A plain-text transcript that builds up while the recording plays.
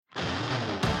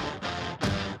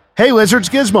Hey Lizards,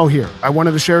 Gizmo here. I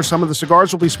wanted to share some of the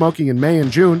cigars we'll be smoking in May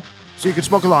and June, so you can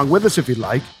smoke along with us if you'd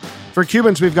like. For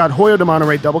Cubans, we've got Hoyo de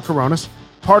Monterrey Double Coronas,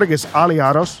 Partagas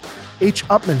Aliados, H.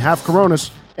 Upman Half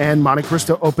Coronas, and Monte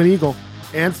Cristo Open Eagle.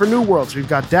 And for New Worlds, we've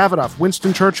got Davidoff,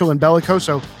 Winston Churchill, and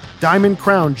Bellicoso, Diamond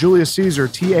Crown, Julius Caesar,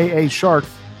 TAA Shark,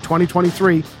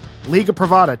 2023, Liga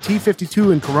Privada,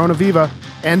 T52 in Corona Viva,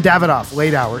 and Davidoff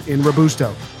Late Hour in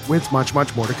Robusto, with much,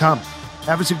 much more to come.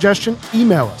 Have a suggestion?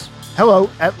 Email us.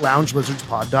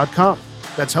 hello@loungelizardspod.com.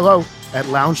 That's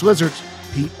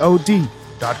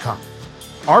hello@loungelizardspod.com.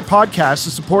 Our podcast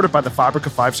is supported by the Fabrica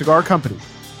 5 Cigar Company.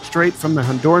 Straight from the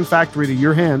Honduran factory to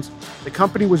your hands, the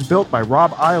company was built by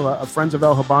Rob Isla of Friends of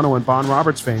El Habano and Bon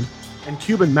Roberts fame, and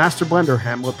Cuban master blender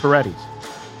Hamlet Paredes.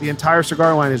 The entire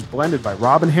cigar line is blended by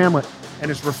Rob and Hamlet and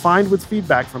is refined with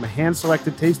feedback from a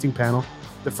hand-selected tasting panel,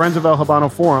 the Friends of El Habano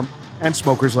Forum, and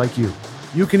smokers like you.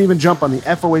 You can even jump on the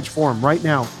FOH Forum right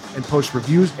now and post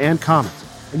reviews and comments,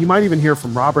 and you might even hear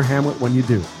from Rob or Hamlet when you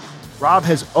do. Rob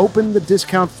has opened the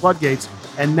discount floodgates,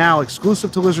 and now,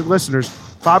 exclusive to Lizard listeners,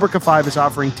 Fabrica 5 is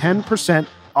offering 10%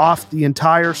 off the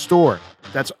entire store.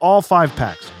 That's all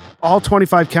 5-packs, all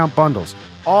 25-count bundles,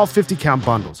 all 50-count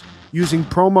bundles, using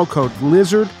promo code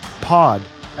LIZARDPOD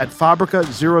at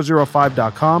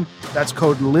Fabrica005.com. That's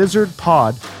code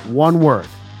LIZARDPOD, one word.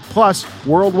 Plus,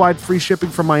 worldwide free shipping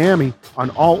from Miami on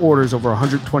all orders over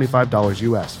 $125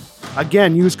 US.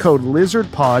 Again, use code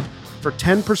LIZARDPOD for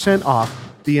 10% off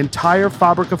the entire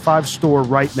Fabrica 5 store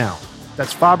right now.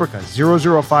 That's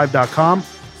Fabrica005.com,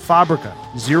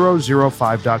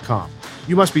 Fabrica005.com.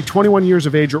 You must be 21 years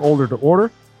of age or older to order.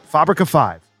 Fabrica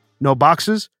 5. No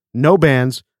boxes, no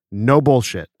bands, no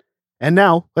bullshit. And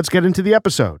now, let's get into the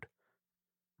episode.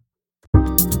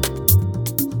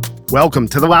 Welcome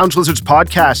to the Lounge Lizards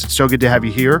podcast. It's so good to have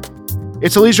you here.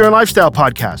 It's a leisure and lifestyle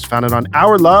podcast founded on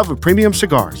our love of premium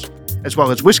cigars, as well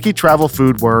as whiskey, travel,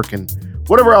 food, work, and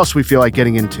whatever else we feel like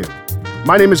getting into.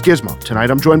 My name is Gizmo.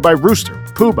 Tonight I'm joined by Rooster,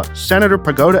 Poobah, Senator,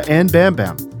 Pagoda, and Bam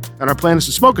Bam. And our plan is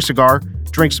to smoke a cigar,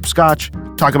 drink some scotch,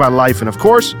 talk about life, and of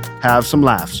course, have some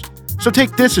laughs. So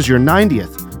take this as your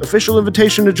 90th official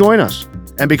invitation to join us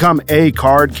and become a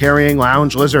card-carrying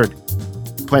lounge lizard.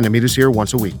 Plan to meet us here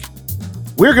once a week.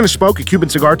 We're going to smoke a Cuban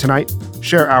cigar tonight,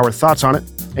 share our thoughts on it,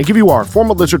 and give you our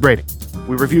formal lizard rating.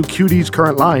 We review QD's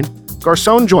current line.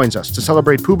 Garcon joins us to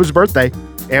celebrate Poobah's birthday,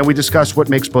 and we discuss what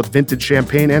makes both vintage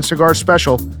champagne and cigars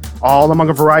special, all among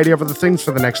a variety of other things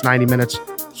for the next 90 minutes.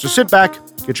 So sit back,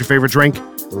 get your favorite drink,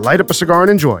 light up a cigar,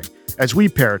 and enjoy as we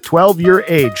pair 12-year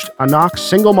aged anCnoc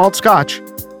single malt scotch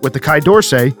with the Quai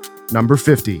d'Orsay number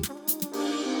 50.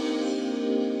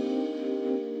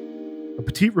 A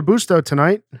Petite Robusto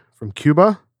tonight from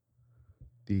Cuba,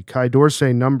 the Quai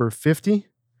d'Orsay number 50.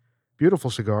 Beautiful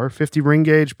cigar, 50 ring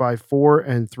gauge by 4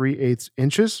 3/8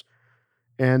 inches.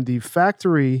 And the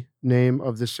factory name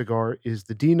of this cigar is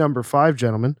the D number 5,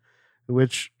 gentlemen,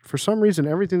 which for some reason,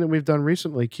 everything that we've done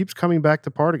recently keeps coming back to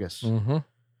Partagas. Mm-hmm.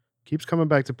 Keeps coming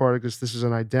back to Partagas. This is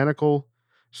an identical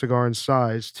cigar in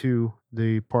size to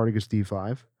the Partagas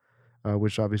D5,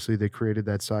 which obviously they created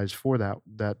that size for that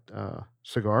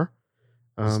cigar.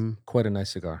 Quite a nice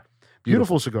cigar.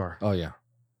 Beautiful cigar. Oh, yeah.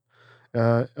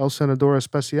 El Senador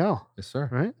Especial. Yes, sir.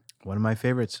 Right? One of my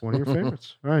favorites. One of your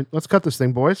favorites. All right, let's cut this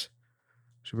thing, boys.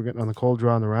 So we're getting on the cold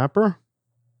draw on the wrapper.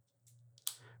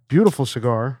 Beautiful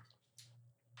cigar.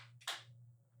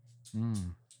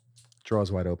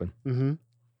 Draws wide open. Mm-hmm.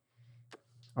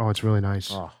 Oh, it's really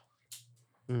nice. Oh.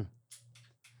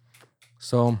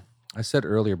 So I said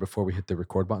earlier before we hit the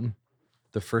record button,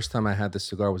 the first time I had this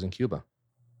cigar was in Cuba.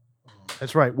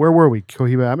 That's right. Where were we?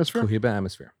 Cohiba Atmosphere? Cohiba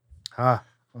Atmosphere. Ah.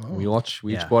 Oh. We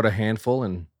each bought a handful,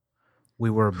 and we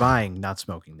were buying, not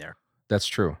smoking there. That's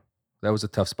true. That was a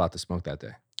tough spot to smoke that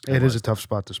day. It is a tough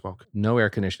spot to smoke. No air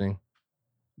conditioning,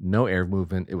 no air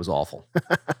movement. It was awful.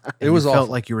 It was awful. Felt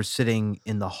like you were sitting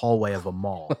in the hallway of a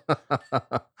mall.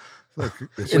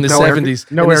 In the 70s.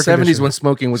 In the 70s when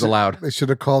smoking was allowed. They should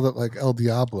have called it like El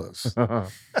Diablos.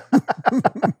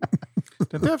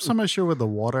 Did they have some issue with the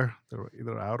water? They were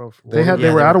either out of they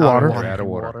were out of water. Out of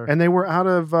water. And they were out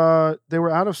of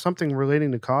something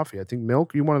relating to coffee. I think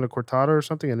milk. You wanted a cortada or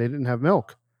something, and they didn't have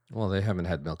milk. Well, they haven't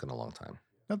had milk in a long time.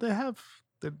 No, they had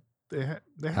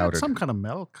some kind of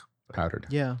milk. Powdered.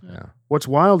 Yeah. What's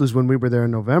wild is when we were there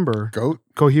in November,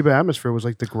 Cohiba Atmosphere was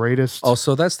like the greatest. Oh,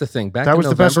 so that's the thing. That was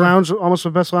the best lounge, almost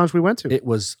the best lounge we went to. It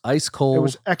was ice cold. It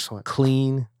was excellent.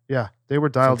 Clean. Yeah, they were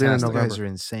dialed Fantastic. in November. You guys are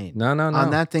insane. No.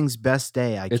 On that thing's best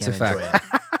day, I It's can't a fact. enjoy it.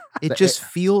 It just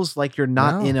feels like you're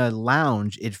not in a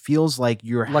lounge. It feels like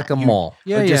you're like a mall.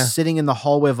 Just sitting in the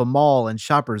hallway of a mall and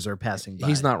shoppers are passing by.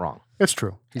 He's not wrong. It's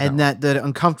true. And that the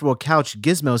uncomfortable couch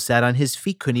Gizmo sat on, his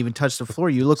feet couldn't even touch the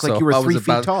floor. You look like you were 3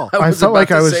 feet tall. I felt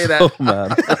like I was say that. Oh, man.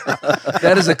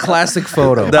 That is a classic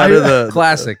photo. That is a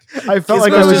classic. I felt Gizmo's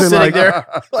like I was just in sitting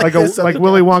like there like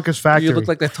Willy Wonka's factory. You look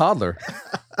like a toddler.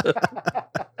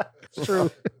 It's true.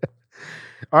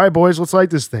 All right, boys, let's light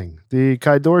this thing. The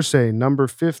Quai d'Orsay, number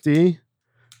 50,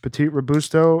 Petit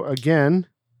Robusto. Again,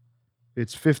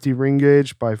 it's 50 ring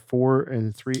gauge by 4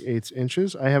 3/8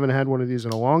 inches. I haven't had one of these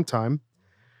in a long time.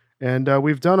 And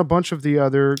we've done a bunch of the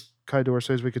other Quai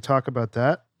d'Orsays. We could talk about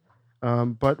that.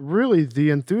 But really, the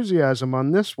enthusiasm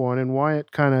on this one and why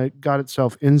it kind of got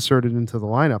itself inserted into the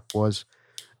lineup was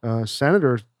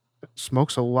Senator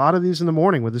smokes a lot of these in the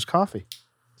morning with his coffee.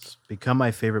 It's become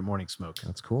my favorite morning smoke.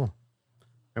 That's cool.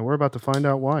 And we're about to find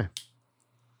out why.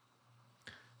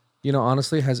 You know,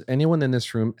 honestly, has anyone in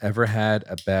this room ever had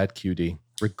a bad QD,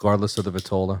 regardless of the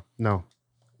Vitola? No.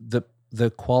 The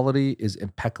quality is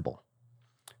impeccable.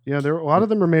 Yeah, a lot of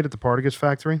them are made at the Partagas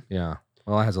factory. Yeah.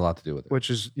 Well, that has a lot to do with it. Which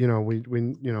is, we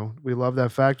love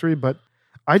that factory, but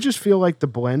I just feel like the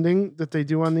blending that they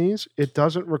do on these, it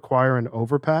doesn't require an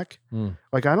overpack.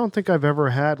 Like I don't think I've ever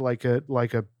had like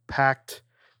a packed,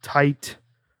 tight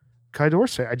Quai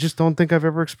d'Orsay. I just don't think I've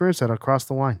ever experienced that across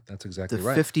the line. That's exactly The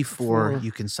right. 54,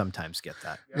 you can sometimes get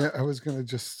that. Yeah, I was going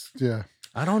to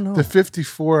I don't know. The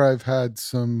 54 I've had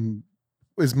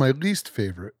is my least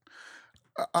favorite.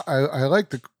 I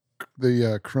like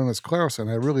the Coronas Claros, and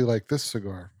I really like this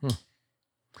cigar.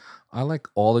 I like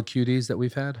all the QDs that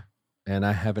we've had, and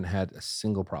I haven't had a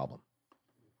single problem.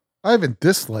 I haven't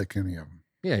disliked any of them.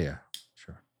 Yeah,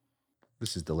 sure.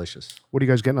 This is delicious. What are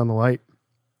you guys getting on the light?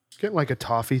 Getting like a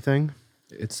toffee thing.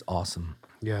 It's awesome.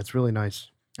 Yeah, it's really nice.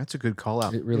 That's a good call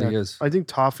out. It really is. I think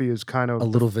toffee is kind of A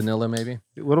little vanilla, maybe.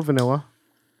 a little vanilla.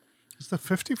 Is the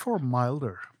 54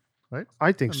 milder, right?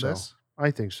 I think than so. this? I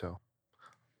think so.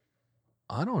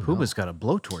 I don't know. Poobah's got a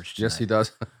blowtorch tonight. Yes, he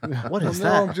does. What is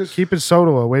No, that? Keep his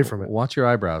soda away from it. Watch your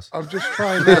eyebrows. I'm just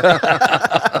trying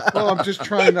not. Well, I'm just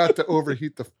trying not to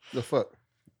overheat the foot.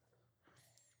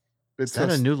 Is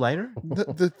that a new lighter?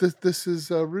 This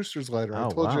is Rooster's lighter. I Oh,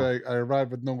 told wow. you I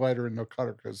arrived with no lighter and no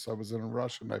cutter because I was in a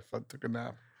rush and I took a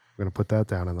nap. We're gonna put that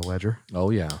down in the ledger. Oh,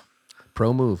 yeah.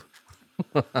 Pro move.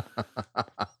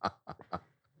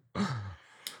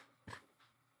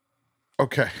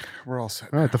 Okay, we're all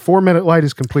set. All right, the 4-minute light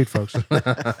is complete, folks.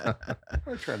 I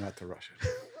try not to rush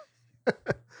it.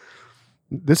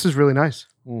 This is really nice.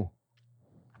 Ooh.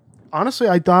 Honestly,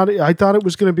 I thought it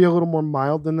was going to be a little more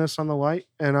mild than this on the light,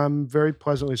 and I'm very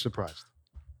pleasantly surprised.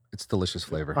 It's delicious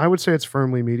flavor. I would say it's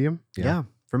firmly medium. Yeah.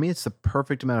 For me, it's the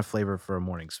perfect amount of flavor for a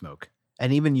morning smoke.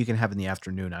 And even you can have in the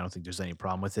afternoon. I don't think there's any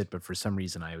problem with it, but for some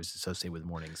reason, I always associate with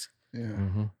mornings. Yeah.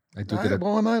 Mm-hmm. I do get it.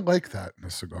 Well, and I like that in a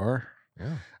cigar.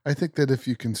 Yeah. I think that if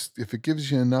it gives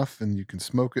you enough and you can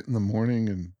smoke it in the morning,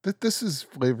 and this is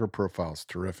flavor profile's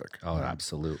terrific. Oh,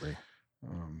 absolutely.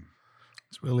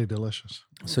 It's really delicious.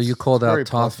 So you called out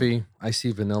toffee. I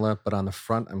see vanilla, but on the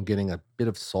front, I'm getting a bit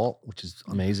of salt, which is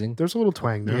amazing. There's a little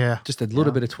twang there. Yeah. Just a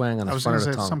little bit of twang on I the was front going of to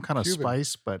the say tongue. some kind of Cuban.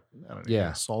 spice, but I don't know,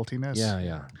 Yeah. saltiness.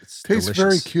 Yeah. It's Tastes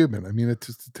very delicious. Cuban. I mean, it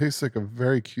tastes like a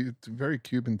very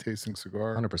Cuban tasting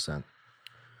cigar. 100%.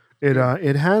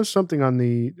 It has something on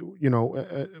the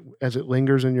as it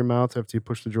lingers in your mouth after you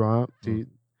push the draw out,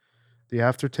 the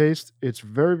aftertaste. It's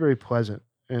very, very pleasant,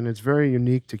 and it's very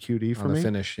unique to QD for On the me.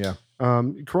 finish, yeah.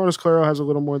 Coronas Claro has a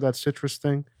little more of that citrus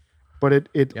thing, but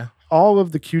all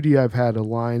of the QD I've had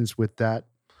aligns with that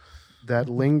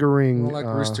lingering. Well, like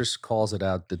Roosters calls it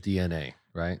out, the DNA,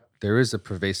 right? There is a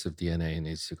pervasive DNA in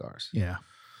these cigars. Yeah.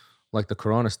 Like the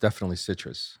Coronas, definitely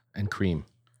citrus and cream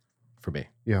for me.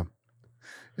 Yeah.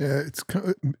 Yeah,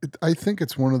 I think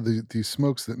it's one of these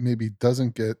smokes that maybe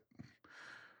doesn't get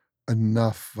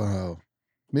enough,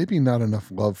 maybe not enough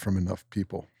love from enough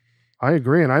people. I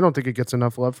agree, and I don't think it gets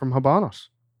enough love from Habanos.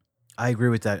 I agree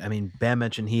with that. I mean, Bam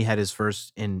mentioned he had his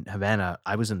first in Havana.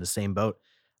 I was in the same boat.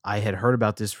 I had heard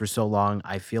about this for so long.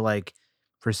 I feel like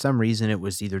for some reason it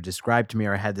was either described to me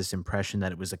or I had this impression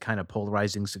that it was a kind of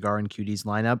polarizing cigar in QD's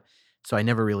lineup. So I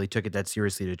never really took it that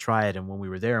seriously to try it. And when we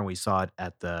were there and we saw it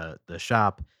at the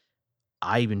shop,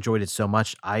 I enjoyed it so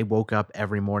much. I woke up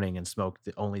every morning and smoked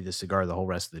only the cigar the whole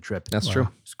rest of the trip. That's true.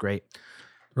 It's great.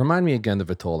 Remind me again the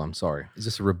Vitola. I'm sorry. Is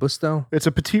this a Robusto? It's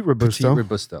a Petit Robusto. Petit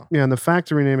Robusto. Yeah, and the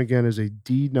factory name again is a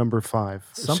D number 5.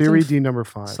 Something Series D number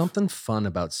 5. Something fun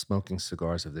about smoking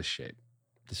cigars of this shape.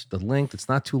 The length, it's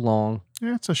not too long.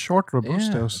 Yeah, it's a short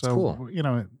Robusto. Yeah, it's so, cool.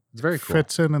 It's very cool.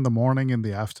 Fits in the morning, in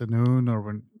the afternoon, or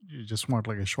when you just want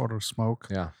like a shorter smoke.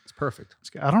 Yeah, it's perfect.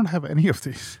 I don't have any of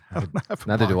these. I don't have a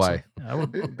Neither do box. I. I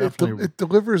would definitely It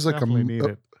delivers like definitely need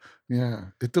it. Yeah,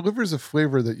 it delivers a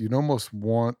flavor that you'd almost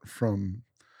want from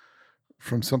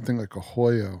something like a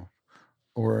Hoyo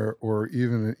or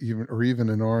even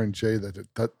an R&J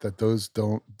that those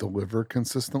don't deliver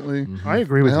consistently. Mhm. I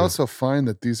agree with I you. also find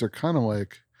that these are kind of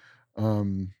like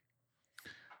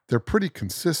they're pretty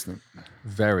consistent.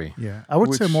 Very. Yeah, I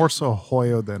would say Which- more so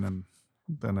Hoyo than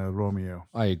a Romeo.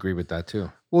 I agree with that too.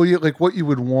 Well, like what you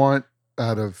would want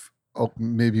out of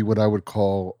maybe what I would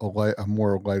call a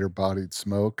more lighter bodied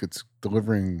smoke. It's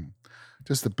delivering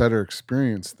just a better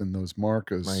experience than those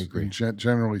Marcas. I agree. And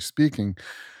generally speaking,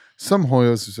 some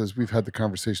Hoyos, as we've had the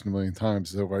conversation a million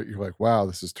times, you're like, wow,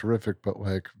 this is terrific, but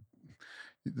like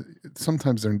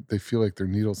sometimes they feel like they're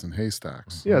needles in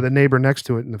haystacks. Yeah, the neighbor next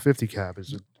to it in the 50 cab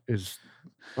is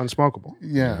unsmokable.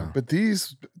 Yeah, but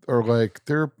these are like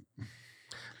they're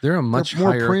much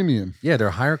more higher premium. Yeah, they're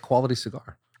a higher quality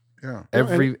cigar. Yeah,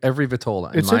 Every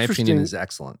Vitola, in it's my opinion, interesting- is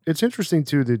excellent. It's interesting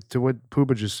too to what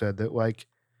Poobah just said, that like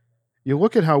you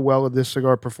look at how well this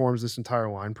cigar performs, this entire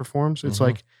line performs. It's Mhm.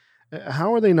 like,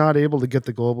 how are they not able to get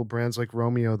the global brands like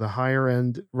Romeo, the higher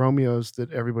end Romeos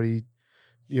that everybody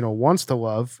wants to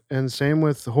love, and same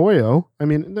with Hoyo. I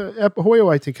mean,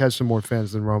 Hoyo I think has some more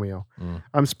fans than Romeo. Mm.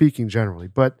 I'm speaking generally,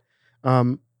 but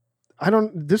I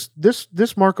don't. This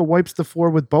Marca wipes the floor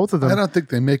with both of them. I don't think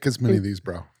they make as many of these,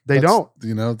 bro. They don't.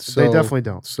 So, They definitely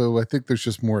don't. So I think there's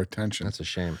just more attention That's a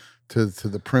shame. to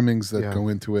the primings that Yeah. go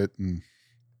into it and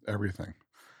everything.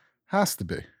 Has to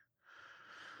be.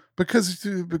 Because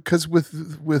with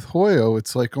Hoyo,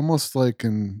 it's like almost like,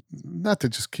 and not to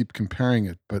just keep comparing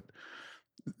it, but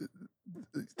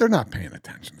they're not paying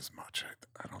attention as much.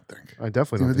 I don't think. I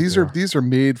definitely don't. These are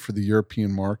made for the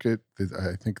European market.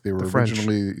 I think they were The French.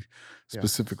 originally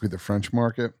specifically the French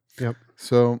market. Yep.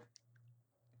 So,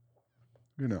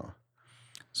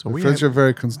 So the we French have,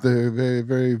 are very, very,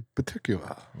 very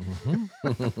particular Mhm.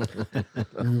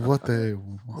 in what they.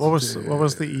 what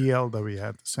was the EL that we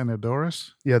had?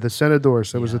 Senadores. Yeah, the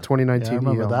Senadores. That was the Yeah. 2019 Yeah, I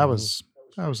remember EL, that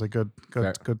was a good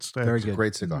Very- stick. Very It's a good.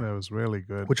 great cigar. That was really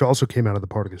good. which also came out of the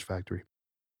Partagas factory.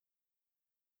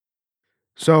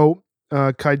 So,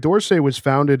 Quai d'Orsay was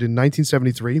founded in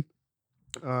 1973.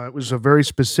 It was a very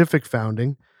specific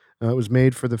founding. It was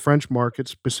made for the French market,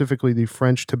 specifically the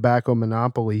French tobacco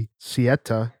monopoly,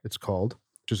 Sieta, it's called,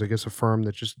 which is, I guess, a firm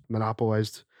that just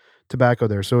monopolized tobacco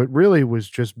there. So it really was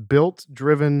just built,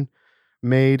 driven,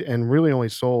 made, and really only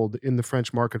sold in the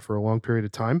French market for a long period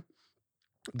of time.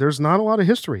 There's not a lot of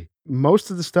history.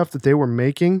 Most of the stuff that they were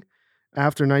making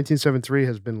after 1973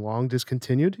 has been long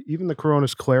discontinued. Even the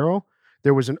Coronas Claro,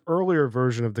 there was an earlier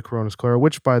version of the Coronas Claro,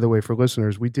 which, by the way, for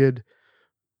listeners, we did,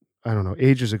 I don't know,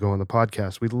 ages ago on the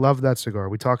podcast. We love that cigar.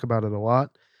 We talk about it a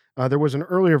lot. There was an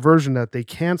earlier version that they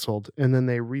canceled, and then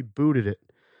they rebooted it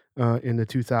in the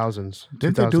 2000s.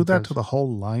 Did they do that 2010s. to the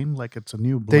whole line? Like it's a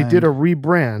new They blend? did a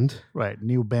rebrand, right,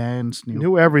 new bands,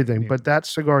 new everything, new- but that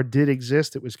cigar did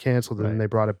exist. It was canceled, and then Right. they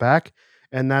brought it back.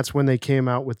 And that's when they came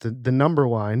out with the number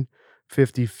line,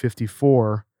 50,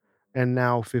 54, and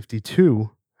now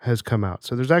 52 has come out.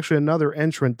 So there's actually another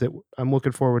entrant that I'm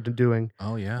looking forward to doing.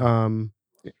 Oh yeah.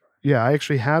 Yeah, I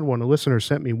actually had one. A listener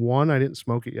sent me one. I didn't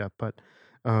smoke it yet, but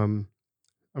I'm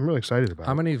really excited about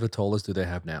How it. many Vitolas do they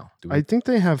have now? Do we, I think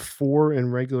they have 4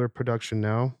 in regular production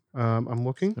now. I'm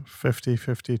looking. 50,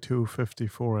 52,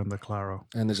 54 in the Claro.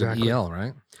 and there's exactly. an EL,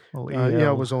 right? Well,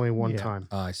 Yeah, it was only one yeah. time.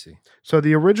 Oh, I see. So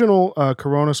the original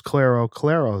Coronas Claro,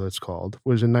 that's called,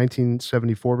 was a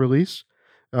 1974 release.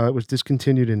 It was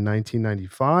discontinued in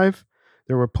 1995.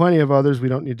 There were plenty of others we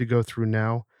don't need to go through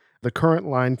now. The current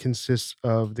line consists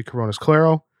of the Coronas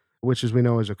Claro, which as we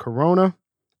know is a Corona,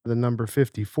 the number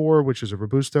 54, which is a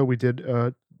Robusto we did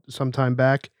some time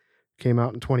back, came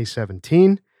out in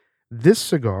 2017. This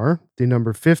cigar, the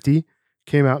number 50,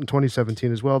 came out in 2017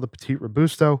 as well, the Petit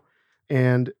Robusto,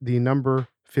 and the number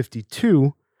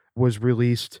 52 was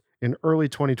released in early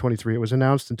 2023. It was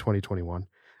announced in 2021.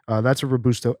 That's a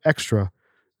Robusto Extra,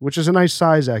 which is a nice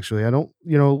size, actually. I don't,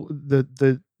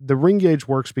 the ring gauge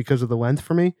works because of the length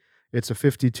for me. It's a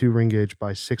 52 ring gauge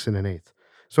by 6 1/8.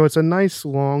 So it's a nice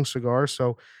long cigar.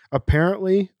 So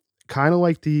apparently, kind of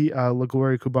like the La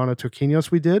Gloria Cubana Turquinos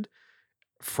we did,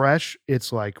 fresh,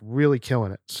 it's like really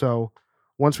killing it. So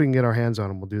once we can get our hands on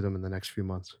them, we'll do them in the next few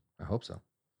months. I hope so.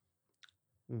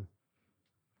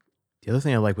 The other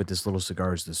thing I like with this little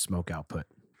cigar is the smoke output.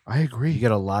 I agree. You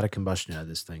get a lot of combustion out of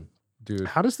this thing. Dude,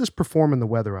 How does this perform in the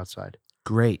weather outside?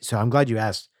 Great. So I'm glad you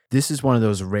asked. This is one of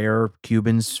those rare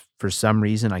Cubans, for some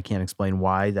reason, I can't explain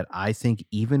why, that I think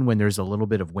even when there's a little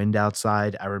bit of wind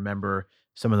outside, I remember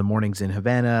some of the mornings in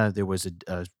Havana, there was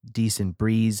a decent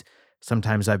breeze.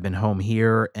 Sometimes I've been home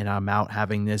here and I'm out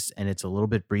having this and it's a little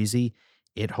bit breezy.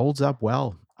 It holds up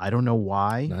well. I don't know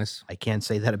why. Nice. I can't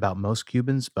say that about most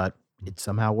Cubans, but it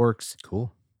somehow works.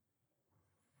 Cool.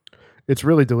 It's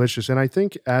really delicious. And I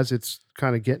think as it's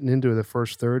kind of getting into the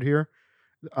first third here,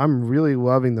 I'm really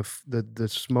loving the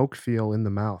smoke feel in the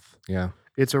mouth. Yeah.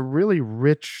 It's a really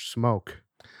rich smoke.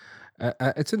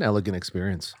 It's an elegant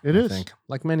experience. It I is. think.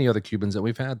 Like many other Cubans that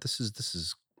we've had, this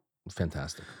is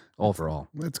fantastic overall.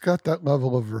 It's got that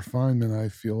level of refinement, I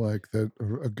feel like, that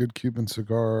a good Cuban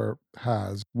cigar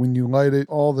has. When you light it,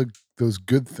 all those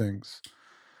good things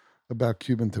about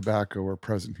Cuban tobacco are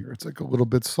present here. It's like a little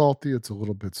bit salty, it's a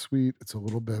little bit sweet, it's a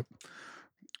little bit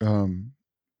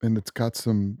and it's got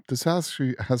this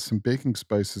actually has some baking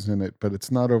spices in it, but it's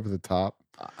not over the top.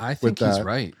 I think he's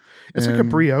right. It's like a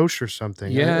brioche or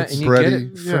something. Yeah, It's and you get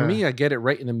it, bready. for Yeah. me, I get it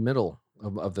right in the middle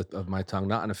of my tongue,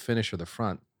 not in the finish or the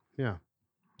front. Yeah.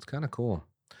 It's kind of cool.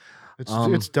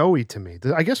 It's doughy to me.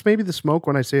 I guess maybe the smoke,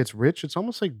 when I say it's rich, it's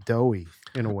almost like doughy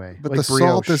in a way. But like the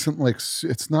salt brioche. isn't like,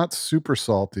 it's not super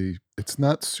salty. It's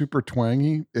not super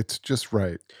twangy. It's just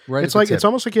right. Right. It's like it's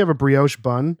almost like you have a brioche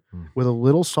bun with a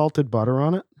little salted butter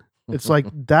on it. It's like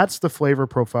that's the flavor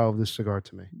profile of this cigar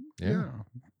to me.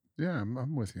 Yeah,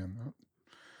 I'm with you on that.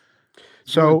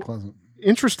 It's So really pleasant.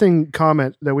 interesting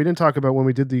comment that we didn't talk about when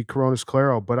we did the Coronas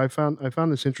Claro, but I found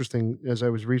this interesting as I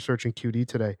was researching QD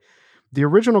today. The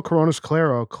original Coronas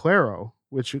Claro,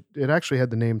 which it actually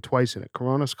had the name twice in it,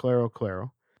 Coronas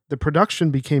Claro. The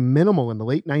production became minimal in the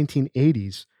late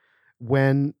 1980s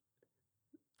when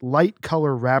light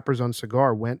color wrappers on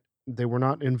cigar they were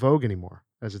not in vogue anymore,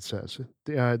 as it says.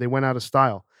 They went out of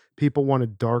style. People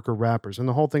wanted darker wrappers. And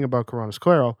the whole thing about Coronas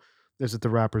Claro is that the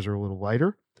wrappers are a little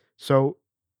lighter. So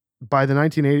by the end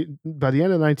of the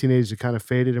 1980s, it kind of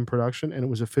faded in production and it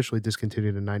was officially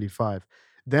discontinued in 95.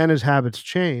 Then as habits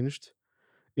changed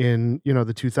in, the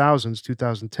 2000s,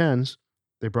 2010s,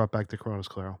 they brought back the Coronas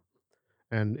Claro.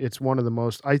 And it's one of the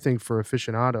most, I think, for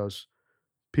aficionados,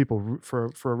 people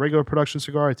for a regular production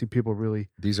cigar, I think people really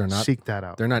seek that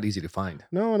out. They're not easy to find.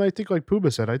 No, and I think like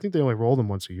Poobah said, I think they only roll them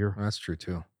once a year. That's true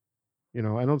too.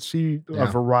 I don't see a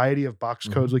variety of box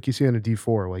codes like you see on a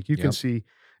D4. Like you can Yep. see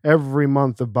every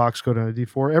month of box code on a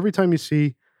D4. Every time you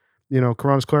see,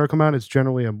 Coronas Claro come out, it's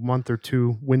generally a month or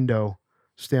two window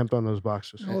stamped on those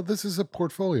boxes. Well, this is a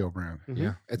portfolio brand.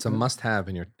 Yeah, it's a must-have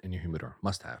in your humidor.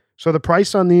 Must-have. So the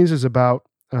price on these is about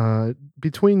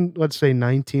between, let's say,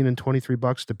 $19 and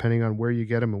 $23, depending on where you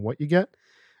get them and what you get.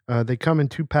 They come in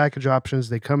 2 package options.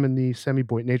 They come in the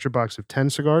semi-buoyant nature box of 10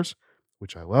 cigars,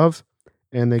 which I love,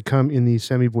 and they come in the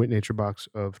semi-buoyant nature box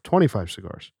of 25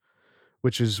 cigars,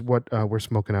 which is what we're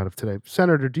smoking out of today.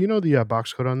 Senator, do you know the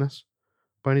box code on this,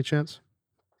 by any chance?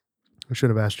 I should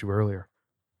have asked you earlier.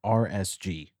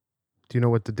 RSG, Do you know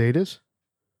what the date is?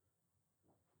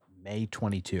 May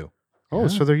 22. Oh,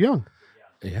 so they're young.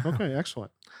 Yeah. Okay,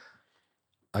 excellent.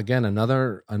 Again,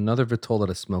 another Vitola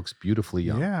that smokes beautifully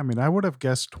young. Yeah, I mean, I would have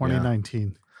guessed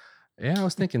 2019. Yeah, I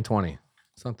was thinking 20,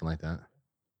 something like that.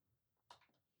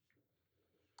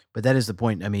 But that is the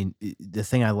point. I mean, the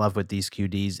thing I love with these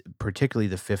QDs, particularly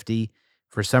the 50,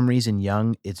 for some reason,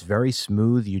 young, it's very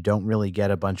smooth. You don't really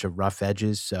get a bunch of rough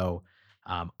edges. So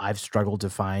I've struggled to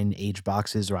find age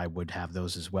boxes, or I would have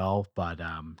those as well. But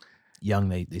young,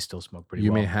 they still smoke pretty well.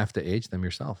 You may have to age them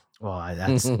yourself. Well,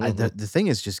 the thing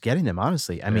is just getting them,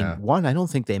 honestly. I mean, one, I don't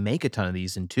think they make a ton of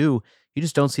these. And two, you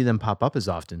just don't see them pop up as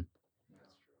often.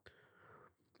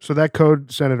 So that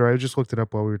code, Senator, I just looked it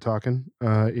up while we were talking.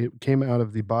 It came out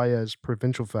of the Baez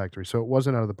Provincial Factory, so it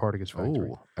wasn't out of the Partagas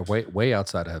factory. Oh, way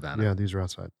outside of Havana. Yeah, these are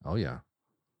outside. Oh, yeah.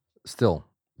 Still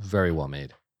very well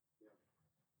made.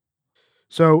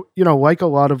 So, like a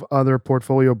lot of other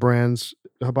portfolio brands,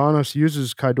 Habanos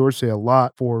uses Cai d'Orsay a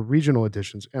lot for regional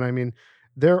editions. And I mean,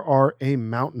 there are a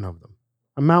mountain of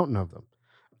them.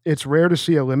 It's rare to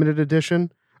see a limited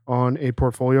edition on a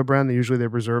portfolio brand. Usually they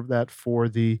reserve that for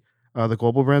the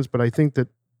global brands, but I think that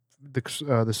the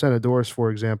Senadores, for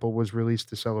example, was released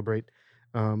to celebrate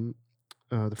the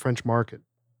French market.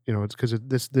 It's because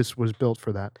this was built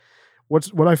for that.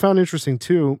 What I found interesting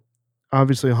too,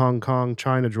 obviously Hong Kong,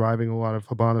 China driving a lot of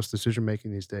Habanos decision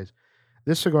making these days.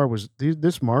 This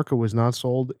marca was not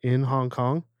sold in Hong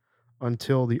Kong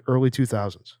until the early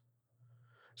 2000s.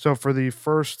 So for the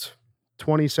first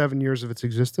 27 years of its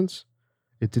existence,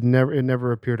 it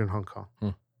never appeared in Hong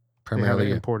Kong.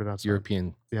 Primarily imported outside.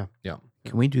 European. Yeah.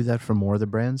 Can we do that for more of the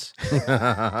brands?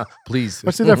 Please.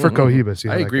 Let's do that for Cohiba.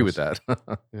 I agree with that.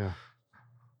 Yeah.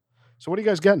 So what are you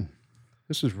guys getting?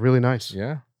 This is really nice.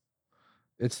 Yeah.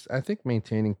 It's, I think,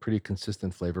 maintaining pretty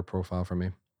consistent flavor profile for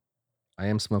me. I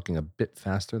am smoking a bit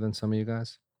faster than some of you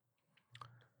guys.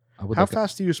 I would How like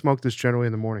fast do you smoke this generally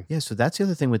in the morning? Yeah, so that's the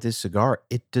other thing with this cigar.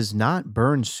 It does not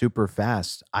burn super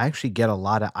fast. I actually get a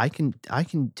lot of I can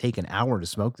take an hour to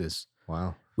smoke this,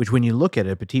 Wow. which when you look at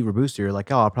it, Petit Robusto, you're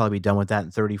like, oh, I'll probably be done with that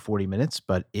in 30, 40 minutes,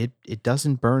 but it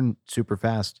doesn't burn super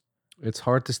fast. It's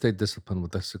hard to stay disciplined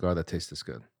with a cigar that tastes this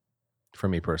good. For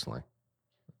me personally.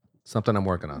 Something I'm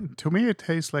working on. To me, it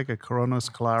tastes like a Coronas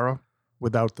Claro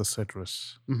without the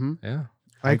citrus. Mm-hmm. Yeah.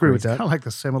 I agree with It's that. kind of like the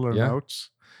similar Yeah. notes.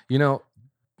 You know,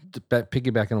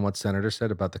 piggybacking on what Senator said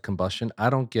about the combustion, I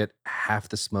don't get half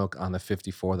the smoke on the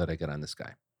 54 that I get on this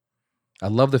guy. I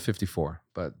love the 54,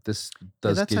 but this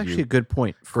does That's give actually you a good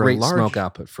point. For great a large, smoke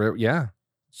output.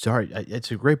 Sorry,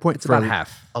 it's a great point. It's For about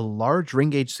half. a large ring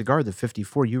gauge cigar, the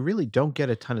 54, you really don't get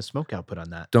a ton of smoke output on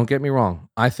that. Don't get me wrong.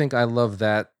 I think I love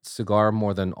that cigar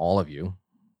more than all of you,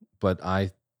 but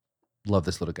I love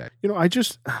this little guy. You know, I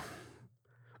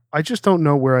just don't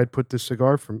know where I'd put this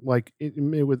cigar from. Like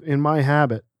in my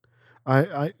habit,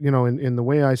 I in the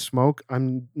way I smoke,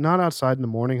 I'm not outside in the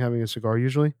morning having a cigar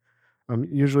usually. I'm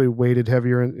usually weighted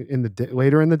heavier in the day,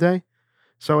 later in the day.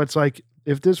 So it's like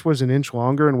if this was an inch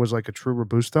longer and was like a true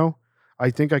Robusto,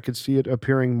 I think I could see it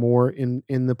appearing more in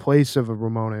the place of a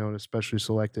Ramon Allen, especially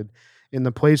selected, in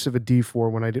the place of a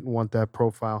D4 when I didn't want that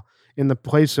profile, in the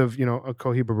place of a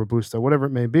Cohiba Robusto, whatever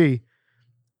it may be.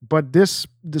 But the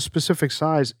specific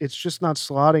size, it's just not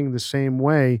slotting the same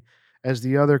way as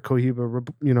the other Cohiba,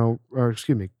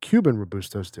 Cuban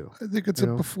Robustos do. I think it's You a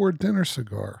know? before dinner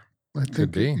cigar. I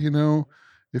think, be.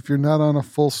 if you're not on a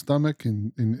full stomach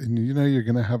and you're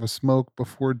going to have a smoke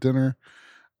before dinner,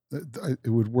 it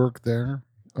would work there.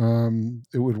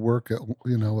 It would work at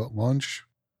lunch,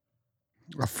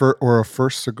 a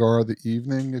first cigar of the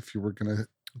evening if you were going to.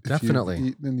 Definitely. If you've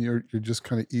eaten and you're just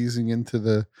kind of easing into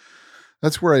the.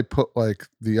 That's where I put like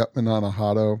the Upman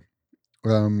Anahado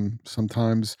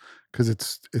sometimes because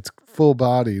it's full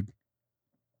bodied,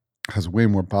 has way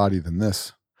more body than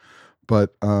this,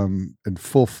 but and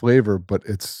full flavor, but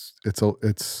it's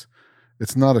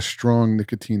not a strong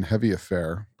nicotine heavy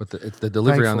affair. But the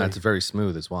delivery on Thankfully. that's very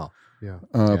smooth as well. Yeah.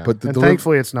 Yeah. But And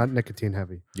thankfully, it's not nicotine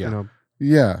heavy. Yeah.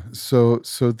 yeah. So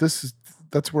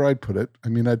that's where I'd put it. I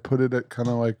mean, I'd put it at kind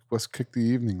of like let's kick the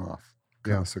evening off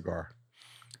kind of cigar.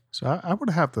 So I would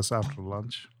have this after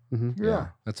lunch. Mm-hmm. Yeah.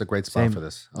 That's a great spot Same. for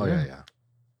this. Oh, yeah.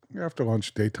 After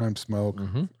lunch, daytime smoke,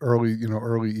 Mm-hmm.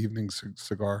 early evening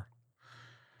cigar.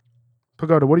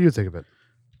 Pagoda, what do you think of it?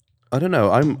 I don't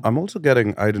know. I'm also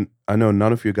getting. I know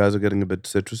none of you guys are getting a bit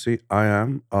citrusy. I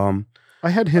am. I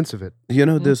had hints of it.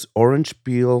 This orange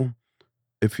peel.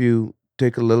 If you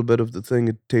take a little bit of the thing,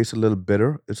 it tastes a little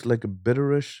bitter. It's like a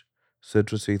bitterish,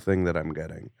 citrusy thing that I'm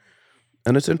getting,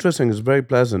 and it's interesting. It's very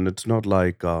pleasant. It's not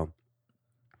like,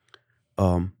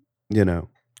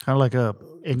 Kind of like a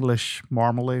English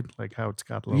marmalade, like how it's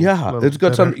got a little. yeah, little it's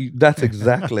got bitter. some. That's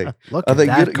exactly. Look I at think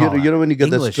that call out. when you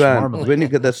get English the strand, marmalade. when you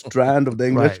get that strand of the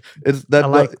English, Right. it's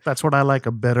that That's what I like,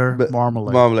 a bitter But-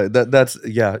 marmalade. marmalade. That's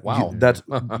yeah. Wow. That's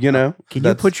Can you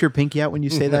that's- put your pinky out when you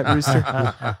say that, Rooster?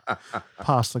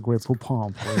 Pass the great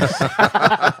poupon, please.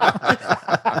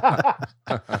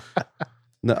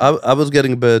 No, I was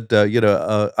getting a bit,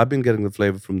 I've been getting the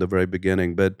flavor from the very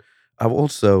beginning, but I've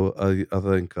also, I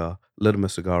think, lit my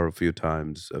cigar a few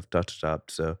times. I've touched up,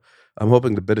 so I'm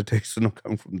hoping the bitter taste will not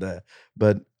come from there.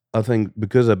 But I think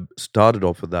because I started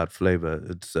off with that flavor,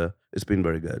 it's been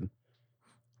very good.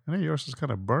 I think yours is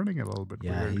kind of burning a little bit.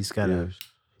 Yeah, weird. he's got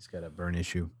a burn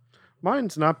issue.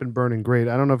 Mine's not been burning great.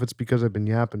 I don't know if it's because I've been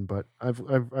yapping, but I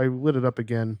lit it up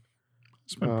again.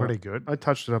 It's been pretty good. I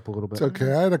touched it up a little bit. It's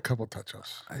okay. I had a couple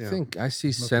touch-ups. I think I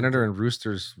see Senator and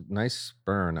Rooster's nice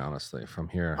burn, honestly, from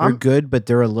here. They're good, but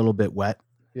they're a little bit wet.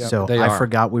 Yeah, so they I are.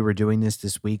 forgot we were doing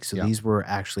this week. So Yeah. these were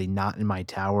actually not in my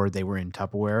tower. They were in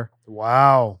Tupperware.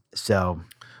 Wow. So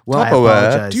Well, I Tupperware.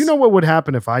 apologize. Do you know what would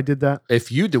happen if I did that? if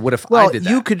you did, what if Well, I did that?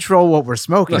 you control what we're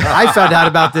smoking. I found out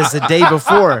about this a day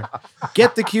before.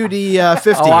 Get the QD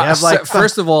 50. Oh, I'm like,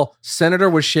 first of all, Senator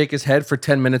would shake his head for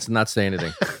 10 minutes and not say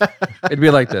anything. It'd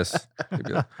be like this.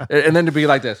 And then it'd be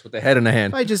like this with the head in the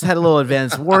hand. if I just had a little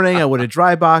advance warning, I would have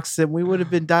dry boxed and we would have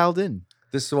been dialed in.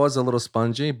 This was a little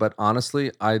spongy, but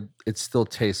honestly, it still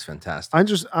tastes fantastic.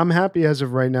 I'm happy as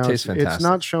of right now. Tastes It's fantastic.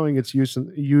 not showing its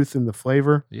youth in the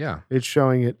flavor. Yeah. It's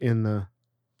showing it in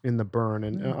the burn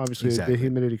and obviously Exactly. the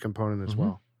humidity component as Mhm.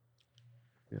 well.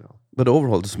 But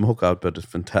overall, the smoke output is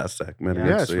fantastic. Man.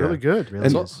 Yeah, it's really good. Really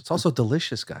And- is. It's also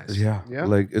delicious, guys. Yeah, Yeah.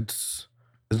 like it's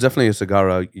definitely a cigar.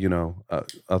 I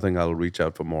think I'll reach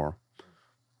out for more.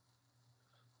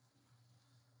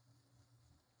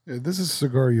 Yeah, this is a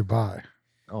cigar you buy.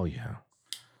 Oh, yeah.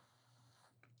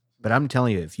 But I'm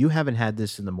telling you, if you haven't had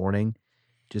this in the morning,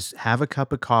 just have a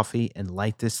cup of coffee and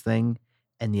light this thing,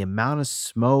 and the amount of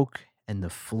smoke and the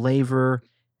flavor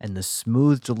and the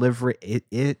smooth delivery,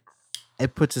 it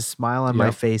puts a smile on my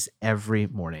Yep. face every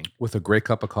morning. With a great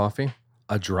cup of coffee,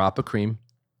 a drop of cream,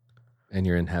 and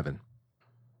you're in heaven.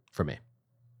 For me.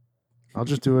 I'll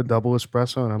just do a double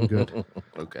espresso and I'm good.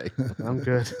 Okay. I'm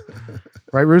good.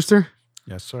 Right, Rooster?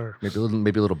 Yes, sir. Maybe a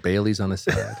little Bailey's on the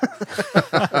side.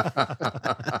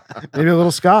 Maybe a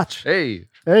little scotch. Hey.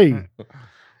 Hey.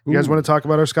 You guys want to talk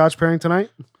about our scotch pairing tonight?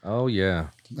 Oh yeah.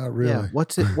 Not really. Yeah,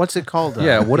 what's it called?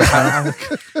 Yeah. What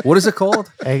is it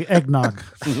called? Eggnog.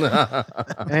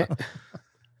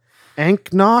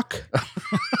 anCnoc?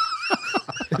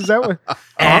 Is that what?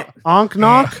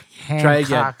 anCnoc? Try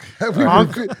again.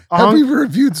 Have we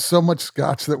reviewed so much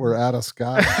scotch that we're out of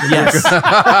scotch? Yes.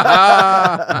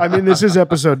 I mean, this is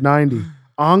episode 90.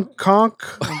 anCnoc?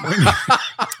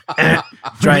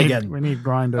 Try again. We need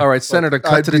grinder. All right, Senator,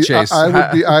 cut to the chase.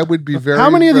 I would be very. How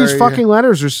many of these very- fucking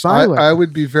letters are silent? I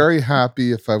would be very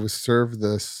happy if I was served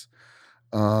this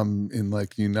in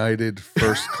like United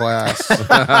first class. Oh,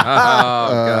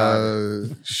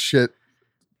 God. Shit,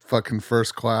 fucking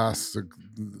first class.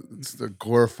 It's the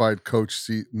glorified coach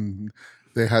seat, and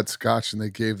they had scotch, and they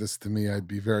gave this to me. I'd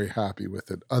be very happy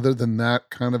with it. Other than that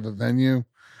kind of a venue,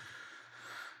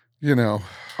 you know,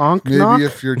 anCnoc? maybe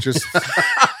if you're just.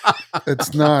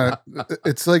 It's not.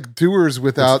 It's like Doers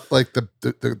without like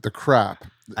the crap.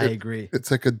 I agree.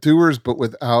 It's like a Doers, but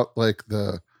without like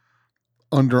the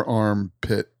underarm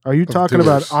pit. Are you of talking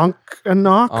about Doers.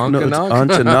 anCnoc? No, it's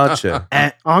anCnoc.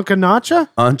 anCnoc?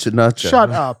 anCnoc. Shut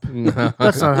up.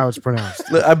 That's not how it's pronounced.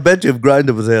 Look, I bet you if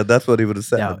Grinder was here, that's what he would have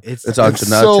said. No, it's anCnoc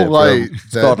so light from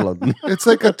that- Scotland. It's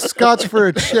like a scotch for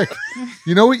a chick.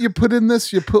 You know what you put in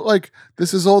this? You put like,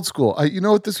 this is old school. You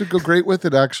know what this would go great with?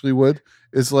 It actually would.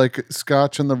 Is like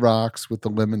scotch on the rocks with the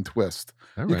lemon twist.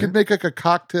 All You right. could make like a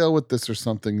cocktail with this or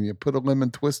something. And you put a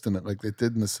lemon twist in it like they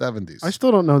did in the 70s. I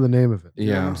still don't know the name of it. know what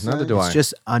Yeah, I'm neither saying? do I. It's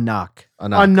just a knock. a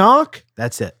knock. anCnoc?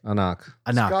 That's it. A knock.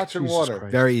 A knock. Scotch and Jesus water.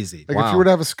 Christ. Very easy. Like if Wow. you were to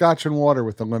have a scotch and water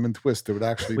with a lemon twist, it would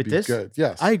actually With be this? good.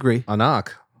 Yes. I agree. A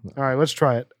knock. All right, let's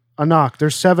try it. anCnoc.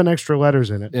 There's 7 extra letters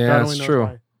in it. Yeah, God that's only knows true.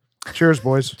 why. Cheers,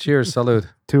 boys. Cheers. Salute.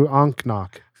 To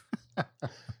anCnoc.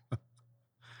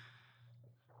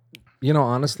 You know,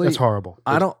 honestly, That's horrible.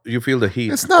 I don't. You feel the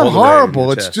heat. It's not all the way in horrible.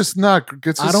 your It's chest. just not.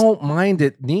 It's I just, don't mind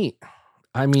it neat.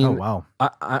 I mean, Oh wow.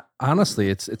 I honestly,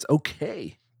 it's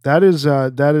okay. That is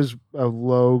a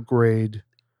low grade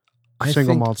I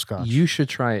single think malt scotch. You should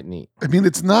try it neat. I mean,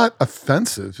 it's not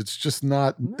offensive. It's just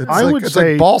not. It's I like, would it's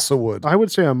say- like balsa wood. I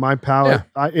would say on my palate,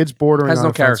 it's bordering Has on no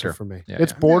offensive character. for me. Yeah,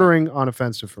 It's yeah. bordering on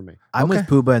offensive for me. I'm with Okay.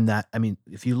 Poobah in that. I mean,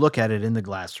 if you look at it in the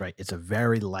glass, right, it's a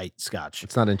very light scotch.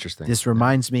 It's not interesting. This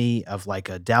reminds me of like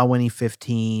a Dalwhinnie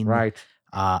 15, right.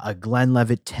 a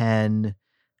Glenlivet 10,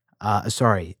 a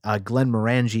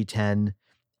Glenmorangie 10,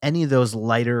 any of those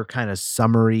lighter kind of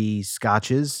summery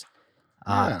scotches.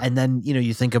 Yeah. And then,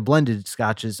 you think of blended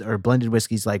scotches or blended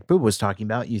whiskeys like Poobah was talking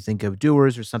about. You think of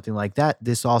Doers or something like that.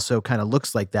 This also kind of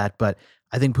looks like that. But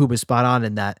I think Poobah's spot on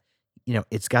in that,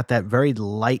 it's got that very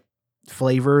light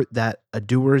flavor that a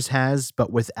Doers has,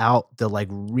 but without the like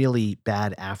really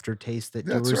bad aftertaste that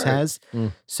That's Doers right. has.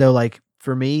 Mm. So like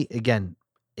for me, again,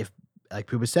 if like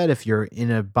Poobah said, if you're in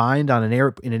a bind on in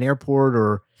an airport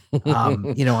or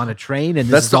on a train, and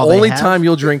this That's is the all they only have, time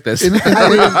you'll drink this.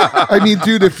 I mean,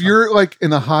 dude, if you're like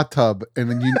in a hot tub and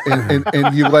then you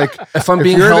and you like, If I'm if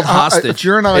being you're in held a- hostage if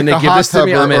you're in a, like and they a give hot this to tub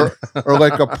me, I'm in. or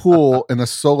like a pool in a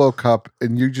solo cup,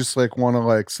 and you just like want to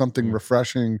like something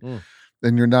refreshing, Mm.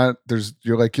 then you're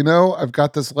like, I've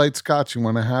got this light scotch. You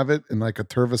want to have it in like a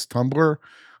Tervis tumbler,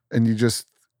 and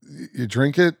you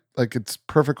drink it like it's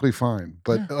perfectly fine.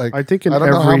 But like, I think in I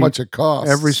don't know how every much it costs.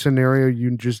 every scenario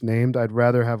you just named, I'd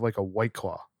rather have like a White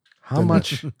Claw. How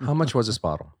much? How much was this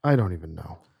bottle? I don't even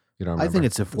know. You don't I remember? think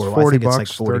it's a It's 40. 40 I think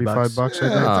bucks, it's like 40 35 bucks. I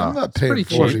Yeah, think. I'm not it's paying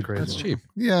pretty 40. cheap. Crazy. That's cheap.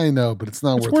 Yeah, I know, but it's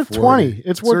not It's worth worth 20. 40.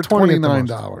 It's worth 20 at the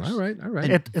most. $29. All right. All right.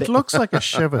 It looks like a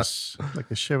Chivas, like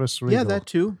a Chivas Regal. Yeah, that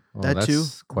too. Well, that that's too.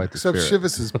 Quite the Except spirit.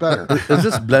 Chivas is better. Is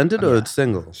this blended or it's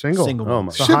single? Single. Single. Oh my!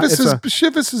 It's a high- it's a-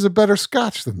 Chivas is a better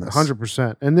scotch than this.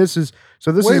 100%. And this is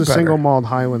Way a better. single malt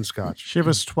Highland Scotch.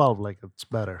 Chivas 12, like it's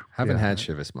better. Haven't Yeah. had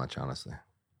Chivas much, honestly.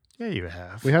 Yeah, you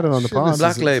have. We had it on the Chivas pod. is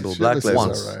Black a- label, black Chivas is label.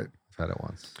 Once. all right. I've had it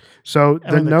once. So I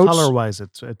the mean, notes color-wise,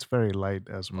 it's very light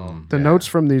as well. Mm, the yeah. notes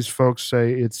from these folks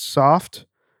say it's soft,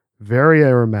 very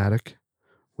aromatic,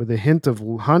 with a hint of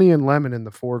honey and lemon in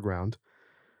the foreground,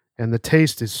 and the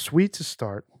taste is sweet to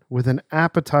start with an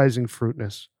appetizing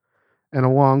fruitness and a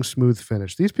long, smooth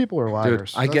finish. These people are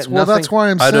liars. I get Well, nothing. that's why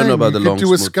I'm saying I don't know about you the could long,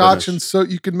 do a smooth scotch, finish. and so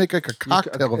you could make like a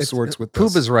cocktail of sorts with this.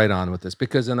 Poobah's right on with this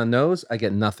because in the nose, I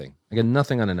get nothing. I get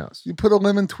nothing on the nose. You put a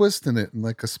lemon twist in it and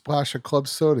like a splash of club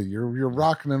soda. You're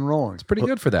rocking and rolling. It's pretty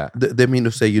good for that. They mean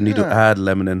to say you need to add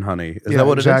lemon and honey. Is that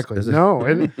what exactly. it is? No,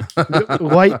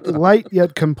 light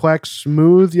yet complex,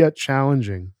 smooth yet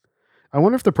challenging. I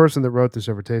wonder if the person that wrote this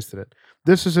ever tasted it.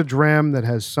 This is a dram that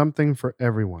has something for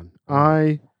everyone.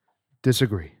 I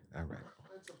disagree. All right.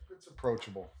 It's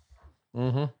approachable,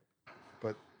 Mm-hmm.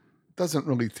 but doesn't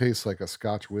really taste like a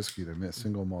Scotch whiskey to me. A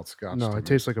single malt Scotch. No, to it me.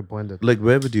 tastes like a blended. Like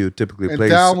where would you typically And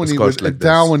place down a when he scotch would, like and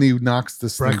down this? when he knocks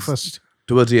this thing. Breakfast.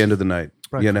 Towards the end of the night,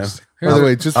 you know. Breakfast. By the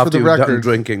way, just for After the you've done record,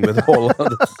 drinking with all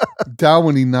others. down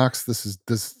when he knocks this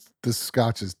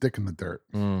Scotch is dick in the dirt,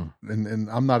 Mm, and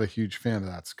I'm not a huge fan of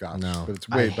that Scotch, No. but it's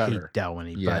way I better. hate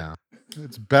Dalwhinnie, yeah.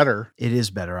 It's better. but it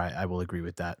is better. I will agree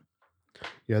with that.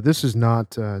 Yeah, this is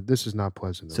not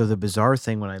pleasant. So the bizarre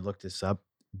thing when I looked this up,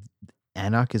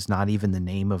 anCnoc is not even the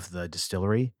name of the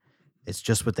distillery. It's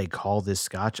just what they call this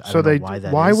Scotch. I don't know why that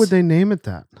is. why would they name it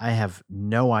that? I have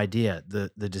no idea. The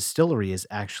distillery is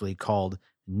actually called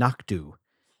Knocdu.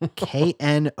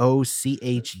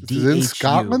 KNOCHDHU. Is it in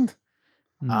Scotland?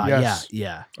 Yes.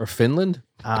 Yeah. Or Finland?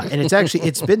 And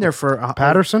it's been there for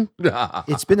Patterson?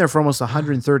 It's been there for almost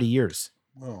 130 years.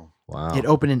 Oh. Wow. It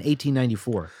opened in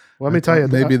 1894. Let me tell you,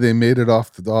 maybe they made it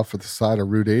off of the side of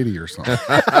Route 80 or something.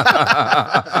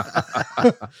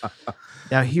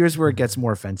 Now here's where it gets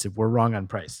more offensive. We're wrong on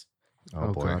price.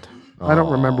 oh boy. God. I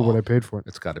don't remember what I paid for it.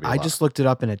 It's got to be. I just looked it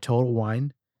up in a Total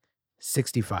Wine,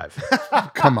 65.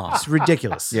 Come on. It's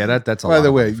ridiculous. Yeah, that's a By lot the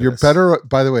of way, money for you're this. better.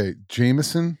 By the way,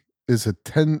 Jameson is a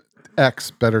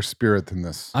 10x better spirit than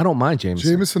this. I don't mind Jameson.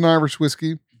 Jameson Irish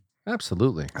whiskey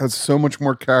Absolutely. has so much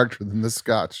more character than this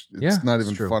Scotch. It's Yeah, not it's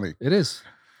even true. funny, It is.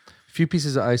 A few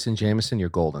pieces of ice in Jameson, you're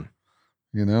golden.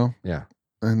 you know. Yeah.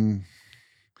 And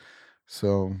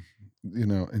so, you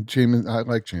know, and Jameson, I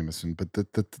like Jameson, but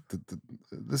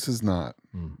this is not.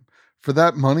 Mm. For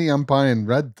that money, I'm buying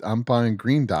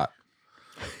Green Dot.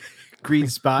 Green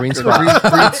spot. Green Green, spot.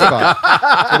 green Spot.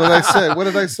 What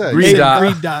did I say? Green Dot.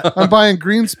 Green dot. I'm buying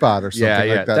Green Spot or something Yeah,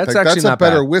 yeah. like that. That's Like, actually a not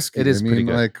better bad. whiskey. It is I mean, pretty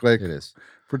good. like It is.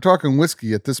 if we're talking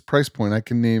whiskey at this price point, I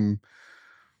can name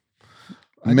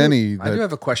I many. I do that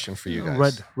have a question for you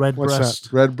guys. Red What's breast.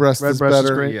 Redbreast Red is Breast is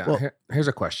better. great. Yeah. Well- Here's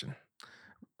a question.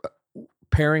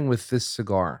 Pairing with this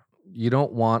cigar, you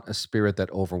don't want a spirit that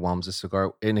overwhelms the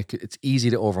cigar, and it's easy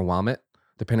to overwhelm it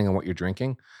depending on what you're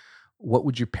drinking. What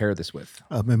would you pair this with?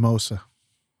 A mimosa.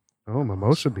 Oh,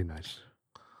 mimosa would be nice.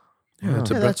 Yeah, it's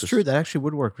a Yeah, that's breakfast. true. That actually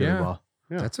would work really Yeah. well.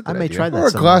 Yeah. That's a I good may idea. try that. Or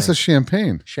a some glass night. of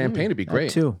champagne. Champagne would be That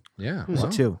great. too. Yeah. That wow.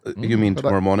 too. You mean But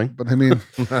tomorrow morning? But I mean,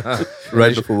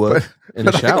 Right before work? In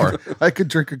the shower. I could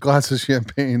drink a glass of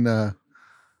champagne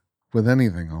with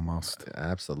anything almost.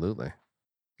 Absolutely.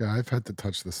 Yeah, I've had to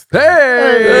touch this thing. Hey!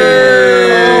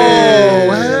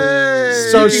 Oh, hey!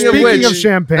 So Speaking of speaking of which-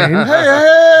 champagne,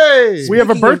 Hey! we have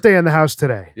a Speaking of- birthday in the house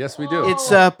today. Yes, we do. It's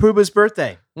Poobah's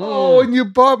birthday, Oh, and you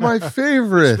bought my which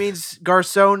favorite. means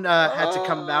Garcon had to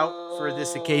come out for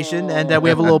this occasion, and we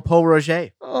have a little Paul Roger.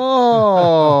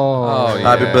 Oh, yeah.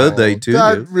 Happy birthday to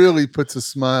That you. really puts a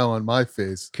smile on my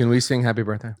face. Can we sing happy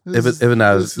birthday? Even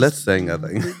now, let's sing, I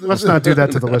think. Let's not do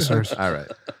that to the listeners. All right.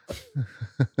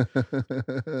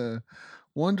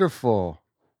 Wonderful.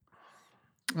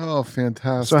 Oh,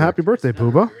 fantastic. So happy birthday,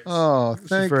 Poobah. Oh, This is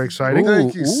thank very exciting.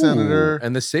 Thank you, Senator.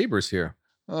 And the saber's here.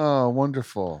 Oh,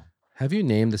 wonderful. Have you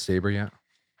named the saber yet?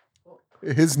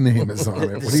 His name is on it.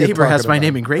 The What are you saber has talking my about?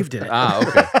 name engraved in it. Ah,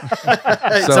 okay.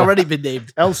 It's So- already been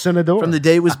named El Senador. from the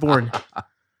day it was born.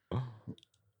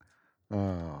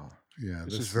 Oh, yeah.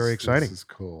 This is very exciting. This is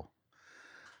cool.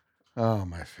 Oh,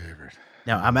 my favorite.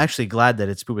 Now, I'm actually glad that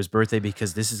it's Poobah's birthday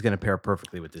because this is going to pair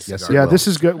perfectly with this Yes, cigar. yeah, well. this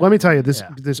is good. Let me tell you, this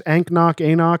Yeah. this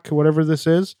anCnoc, whatever this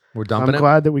is, We're I'm dumping it.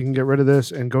 glad that we can get rid of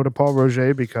this and go to Paul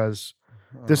Roger because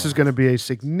this is going to be a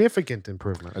significant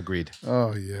improvement. Agreed.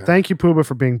 Oh, yeah. Thank you, Poobah,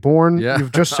 for being born. Yeah.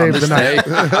 You've just On saved this the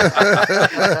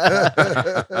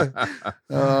night. day.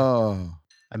 Oh.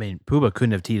 I mean, Poobah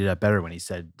couldn't have teed it up better when he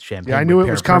said champagne. Yeah, I knew would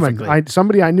it was pair coming.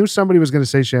 perfectly. I knew somebody was going to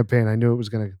say champagne. I knew it was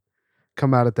going to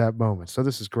come out at that moment. So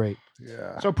this is great.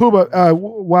 Yeah. So Poobah,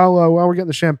 while we're getting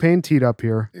the champagne teed up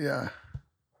here, Yeah.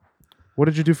 what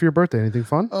did you do for your birthday? Anything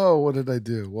fun? Oh, what did I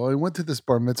do? Well, I went to this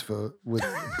bar mitzvah with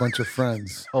a bunch of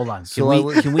friends. Hold on. Can So I we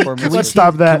went can we for can we Let's tee-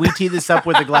 stop that. Can we tee this up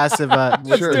with a glass of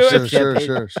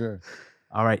Sure.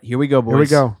 All right, here we go, boys. Here we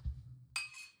go.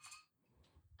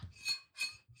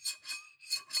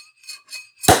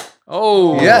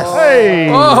 Oh. Yes. Hey.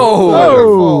 Oh.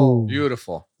 Whoa.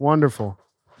 Beautiful. Wonderful.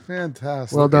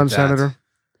 Fantastic. Well done, at that. Senator.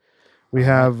 We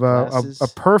have a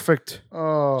Glasses. perfect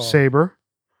Oh, saber.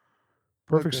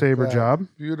 look Perfect at saber that. job.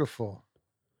 Beautiful.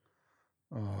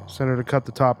 Oh, Center to cut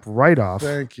the top right off.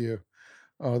 Thank you.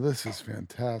 Oh, this is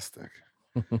fantastic.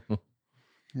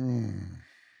 Mm.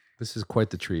 This is quite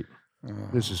the treat. Oh.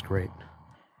 This is great.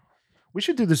 We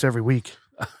should do this every week.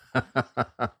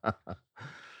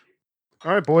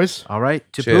 All right, boys. All right,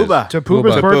 to Cheers. Poobah. To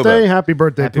Poobah's Poobah. birthday. Happy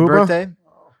birthday, Happy Poobah. birthday.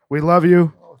 We love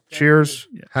you. Oh, thank Cheers.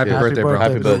 you. Happy Cheers. birthday, bro.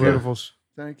 Happy to the birthday. beautifuls.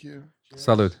 Thank you.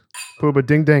 Salud. Poobah,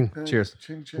 ding ding. Thank- Cheers.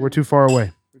 Ching, ching. We're too far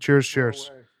away. We're too Cheers, far cheers.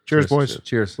 away. Cheers, boys.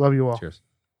 Cheers. Love you all. Cheers.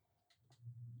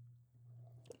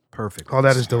 Perfect. Oh,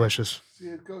 that is delicious. See,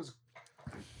 it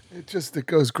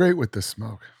goes great with the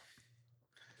smoke.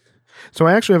 So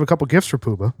I actually have a couple gifts for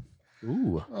Poobah.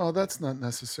 Ooh. Oh, that's not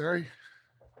necessary.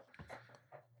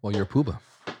 Well, you're Poobah.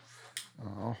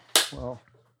 Oh, well,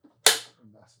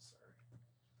 unnecessary.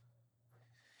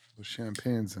 So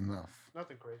champagne's enough.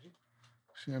 Nothing crazy.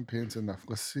 Champagne's enough.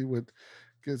 Let's see what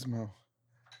Gizmo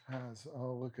has.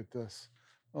 Oh, look at this.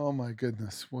 Oh my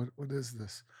goodness. What is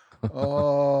this?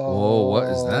 Oh, what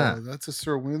is that? That's a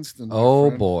Sir Winston. my Oh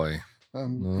friend. boy.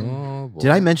 Um, Oh boy.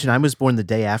 Did I mention I was born the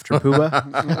day after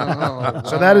Poobah? oh,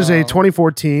 So that is a wow.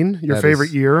 2014, your That favorite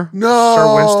is- year. No.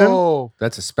 Sir Winston.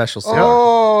 That's a special cigar.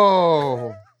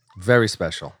 Oh. Very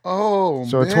special. Oh,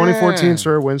 So a man. 2014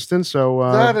 Sir Winston. So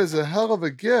That is a hell of a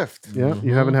gift. yeah,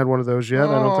 you haven't had one of those yet,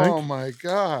 I don't Oh think. my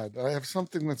God! I have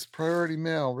something that's priority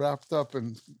mail wrapped up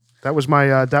in. That was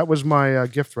my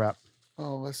gift wrap.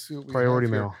 Oh, let's see what we Priority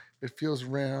have here. mail. It feels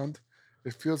round.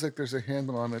 It feels like there's a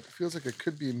handle on it. It feels like it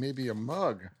could be maybe a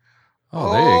mug.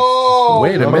 Oh, there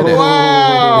you Wait a minute.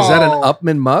 Wow. Is that an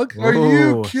Upman mug? Are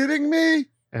you Whoa. kidding me?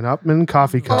 An Upman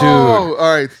coffee cup. Oh,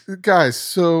 all right, guys.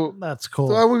 So That's how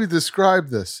cool. would we describe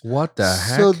this? What the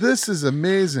heck? So this is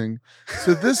amazing.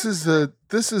 So this is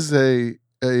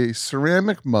a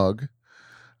ceramic mug,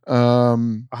 A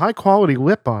high quality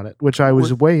lip on it, which I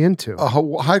was way into. a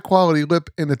high quality lip,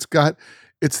 and it's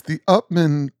the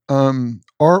Upman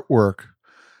artwork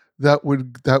that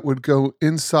would go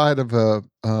inside of a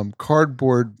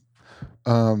cardboard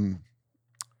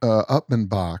Upman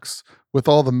box with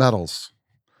all the medals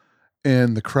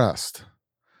and the crest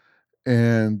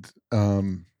and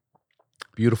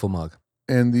Beautiful mug.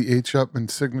 and the H. Upman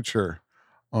signature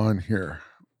on here.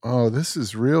 Oh, this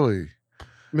is really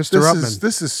Mr. Upman.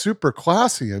 this is super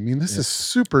classy. I mean, this is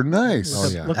super nice. Oh,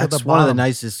 yeah. Look at That's the one of the bottom.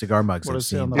 nicest cigar mugs What I've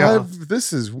is it on seen. the Yeah. bottom?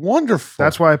 This is wonderful.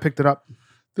 That's why I picked it up.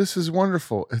 This is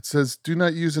wonderful. It says "Do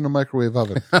not use in a microwave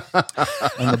oven"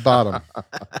 on the bottom.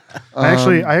 I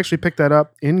actually picked that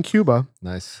up in Cuba.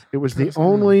 Nice. It was the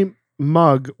only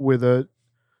mug with a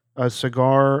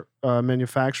cigar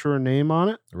manufacturer name on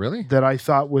it Really? that I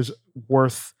thought was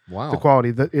worth Wow. the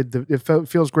quality. It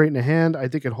feels great in the hand. I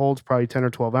think it holds probably 10 or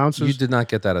 12 ounces. You did not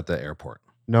get that at the airport.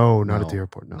 No, not at No. the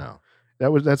airport. No,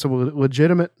 No. that's a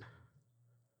legitimate.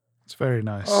 It's very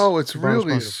nice. Oh, it's The bottom's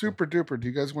really beautiful. super duper. Do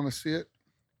you guys want to see it?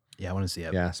 Yeah, I want to see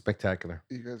it. Yeah, spectacular.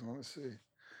 You guys want to see?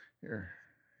 Here.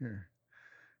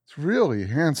 It's really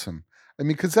handsome. I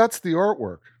mean, because that's the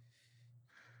artwork.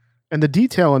 And the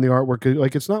detail on the artwork,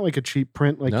 like it's not like a cheap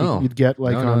print like No. you'd get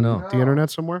like No, on no. the internet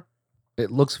somewhere. It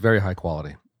looks very high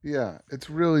quality. Yeah, it's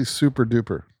really super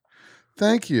duper.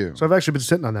 Thank you. So I've actually been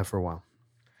sitting on that for a while.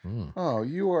 Mm. Oh,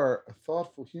 you are a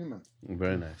thoughtful human.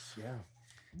 Very nice. Yeah.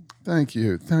 Thank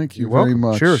you. Thank you You're very welcome.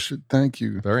 much. Cheers. Thank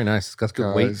you. Very nice. It's got good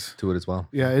Guys. weight to it as well.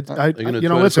 Yeah, Are you going to you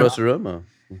know, throw it listen, across the room?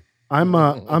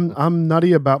 I'm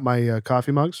nutty about my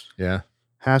coffee mugs. Yeah.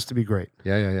 Has to be great.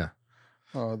 Yeah.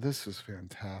 Oh, this is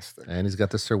fantastic. And he's got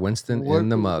the Sir Winston in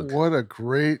the mug. What a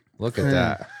great Look thing. at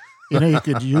that. You know, you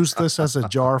could use this as a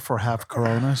jar for half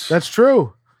Coronas. That's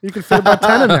true. You can fit about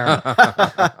 10 in there.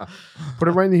 Put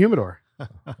it right in the humidor.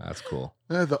 That's cool.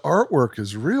 Yeah, the artwork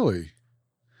is really.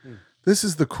 This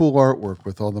is the cool artwork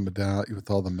with all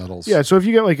the medals. Yeah, so if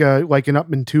you get like an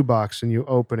Upman 2 box and you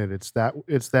open it, it's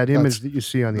that image that you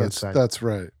see on the inside. That's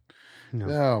right. No.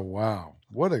 Oh wow,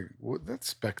 that's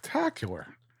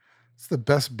spectacular. It's the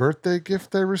best birthday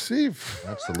gift I received.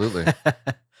 Absolutely.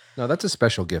 No, that's a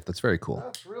special gift. That's very cool.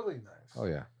 That's really nice. Oh,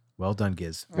 yeah. Well done,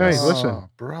 Giz. Hey, Oh, listen.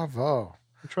 bravo.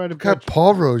 I try to Got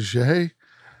Paul Roger,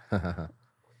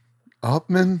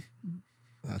 Upman.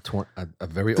 A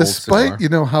very old cigar.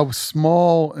 Despite how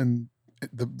small and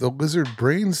the lizard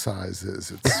brain size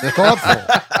is, it's thoughtful.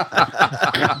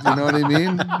 You know what I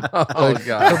mean? Oh,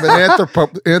 God. From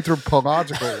an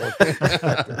anthropological look.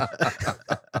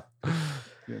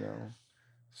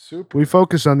 Super. We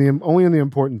focus on only on the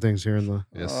important things here in the.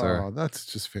 Yes, sir. Oh, that's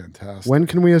just fantastic. When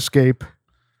can we escape?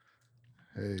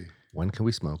 Hey. When can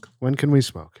we smoke? When can we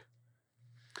smoke?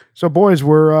 So, boys,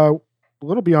 we're a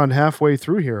little beyond halfway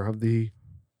through here of the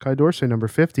Quai d'Orsay number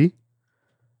 50.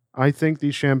 I think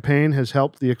the champagne has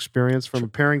helped the experience from a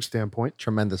pairing standpoint.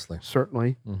 Tremendously.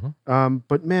 Certainly. Mm-hmm.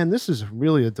 But man, this is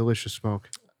really a delicious smoke.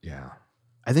 Yeah.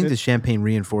 I think the champagne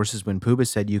reinforces when Poobah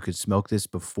said you could smoke this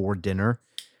before dinner.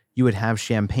 You would have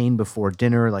champagne before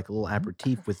dinner, like a little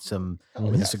aperitif with some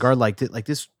with a cigar like this. Like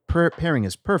this pairing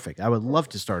is perfect. I would love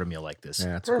to start a meal like this.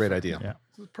 Yeah, it's a great idea. Yeah.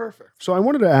 This is perfect. So I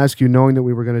wanted to ask you, knowing that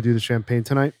we were going to do the champagne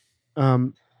tonight,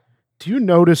 do you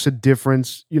notice a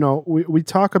difference? You know, we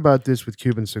talk about this with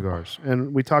Cuban cigars,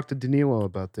 and we talked to Danilo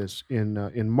about this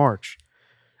in March.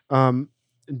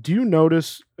 Do you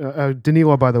notice,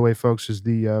 Danilo, by the way, folks, is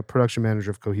the production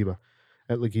manager of Cohiba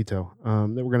at Laguito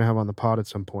that we're going to have on the pod at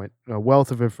some point. A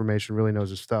wealth of information, really knows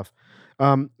his stuff.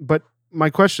 But my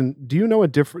question, do you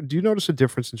notice a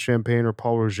difference in champagne or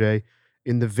Paul Roger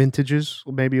in the vintages,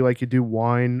 maybe like you do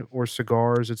wine or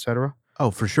cigars, etc.? Oh,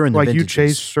 for sure. In the Like you vintages.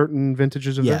 chase certain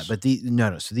vintages of this? Yeah, but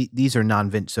no. So these are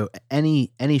non-vintage. So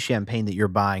any champagne that you're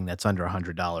buying that's under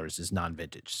 $100 is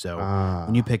non-vintage. So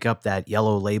when you pick up that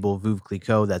yellow label Veuve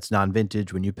Clicquot, that's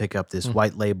non-vintage. When you pick up this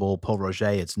white label Paul Roger,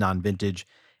 it's non-vintage.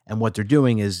 And what they're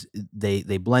doing is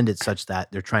they blend it such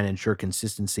that they're trying to ensure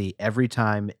consistency every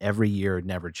time, every year, it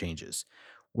never changes.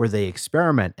 Where they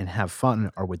experiment and have fun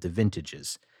are with the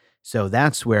vintages. So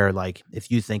that's where, like,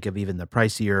 if you think of even the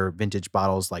pricier vintage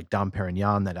bottles like Dom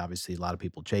Perignon, that obviously a lot of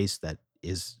people chase, that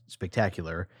is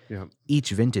spectacular. Yeah. Each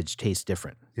vintage tastes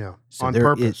different. Yeah. So On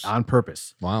purpose. On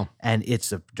purpose. Wow. And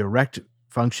it's a direct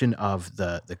function of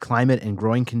the climate and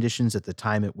growing conditions at the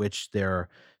time at which they're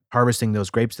harvesting those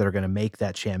grapes that are going to make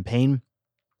that champagne.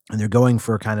 And they're going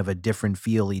for kind of a different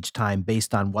feel each time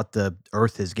based on what the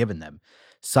earth has given them.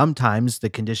 Sometimes the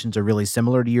conditions are really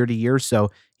similar to year, so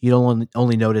you'll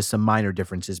only notice some minor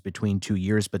differences between 2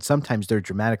 years, but sometimes they're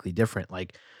dramatically different.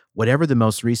 Like whatever the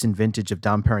most recent vintage of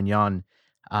Dom Perignon,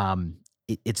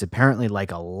 it's apparently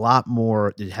like a lot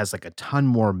more, it has like a ton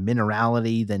more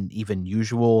minerality than even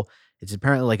usual. It's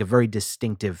apparently like a very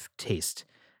distinctive taste.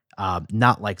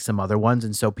 Not like some other ones.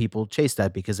 And so people chase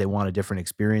that because they want a different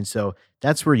experience. So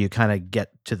that's where you kind of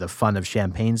get to the fun of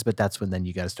champagnes, but that's when then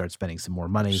you got to start spending some more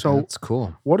money. So That's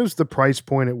cool. what is the price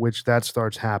point at which that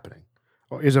starts happening?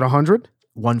 Is it 100?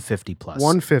 150 plus.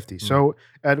 150. So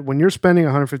when you're spending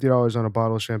 $150 on a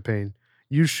bottle of champagne,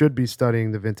 you should be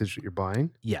studying the vintage that you're buying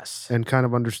Yes. and kind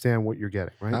of understand what you're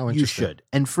getting, right? Oh, You interesting. should.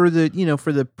 And for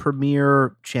the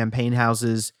premier champagne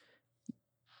houses,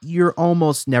 you're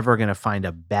almost never going to find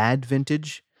a bad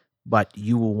vintage, but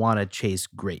you will want to chase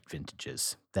great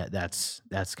vintages. That's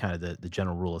kind of the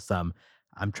general rule of thumb.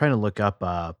 I'm trying to look up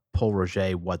Paul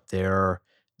Roger, what they're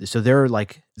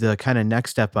like the kind of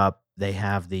next step up. They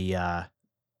have the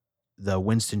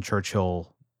Winston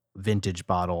Churchill vintage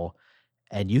bottle,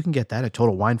 and you can get that at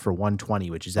Total Wine for $120,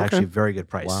 which is actually a very good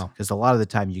price. Wow. Because a lot of the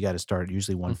time you got to start at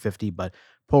usually $150, but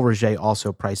Paul Roger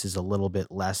also prices a little bit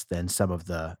less than some of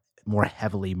the more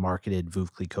heavily marketed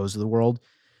Veuve Clicquots of the world.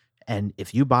 And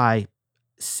if you buy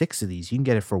 6 of these, you can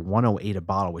get it for $108 a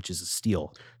bottle, which is a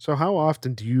steal. So how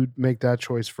often do you make that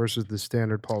choice versus the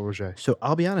standard Paul Roger? So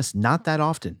I'll be honest, not that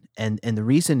often. And the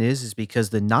reason is because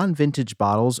the non-vintage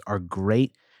bottles are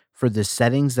great for the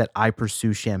settings that I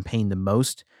pursue champagne the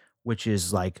most, which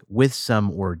is like with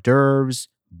some hors d'oeuvres,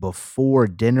 before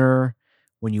dinner,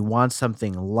 when you want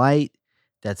something light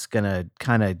that's going to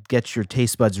kind of get your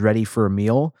taste buds ready for a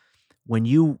meal. When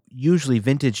you usually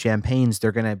vintage champagnes,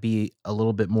 they're going to be a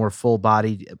little bit more full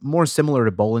bodied, more similar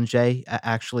to Bollinger,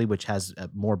 actually, which has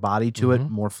more body to it,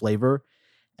 more flavor.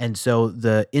 And so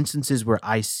the instances where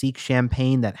I seek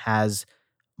champagne that has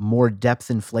more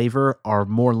depth and flavor are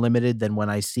more limited than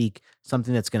when I seek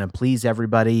something that's going to please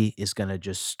everybody, is going to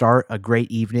just start a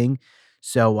great evening.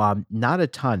 So not a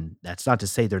ton. That's not to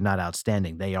say they're not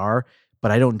outstanding. They are. But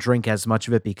I don't drink as much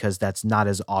of it because that's not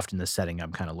as often the setting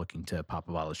I'm kind of looking to pop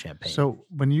a bottle of champagne. So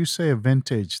when you say a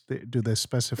vintage, do they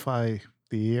specify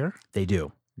the year? They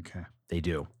do. Okay. They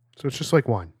do. So it's just like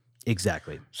wine.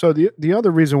 Exactly. So the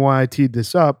other reason why I teed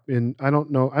this up, and I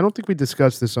don't think we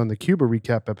discussed this on the Cuba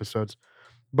recap episodes,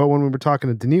 but when we were talking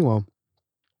to Danilo,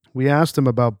 we asked him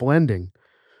about blending.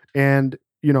 And,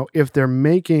 if they're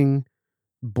making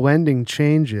blending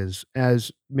changes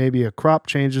as maybe a crop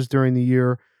changes during the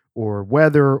year or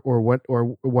weather or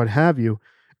what have you.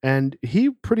 And he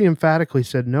pretty emphatically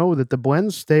said no, that the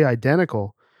blends stay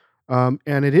identical. And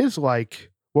it is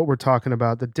like what we're talking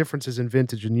about, the differences in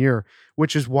vintage and year,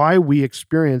 which is why we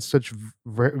experience such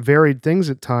varied things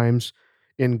at times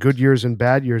in good years and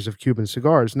bad years of Cuban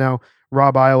cigars. Now,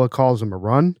 Rob Ayala calls them a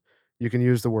run. You can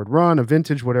use the word run, a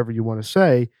vintage, whatever you want to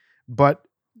say. But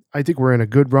I think we're in a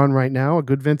good run right now, a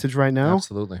good vintage right now.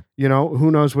 Absolutely. You know,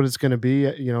 who knows what it's going to be,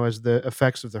 you know, as the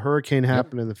effects of the hurricane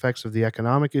happen and the effects of the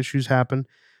economic issues happen.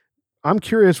 I'm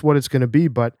curious what it's going to be,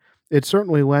 but it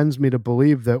certainly lends me to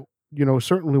believe that, you know,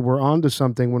 certainly we're onto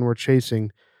something when we're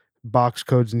chasing box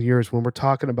codes and years, when we're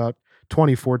talking about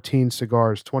 2014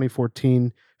 cigars,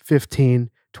 2014, 15,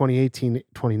 2018,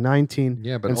 2019,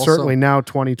 Yeah, but and also, certainly now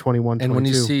 2021, and when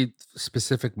you 22. see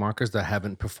specific markers that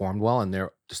haven't performed well and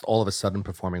they're just all of a sudden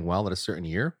performing well at a certain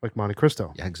year. Like Monte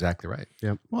Cristo. Yeah, exactly right.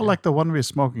 Yep. Well, like the one we're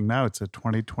smoking now, it's a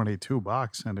 2022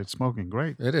 box and it's smoking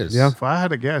great. It is. Yeah. If I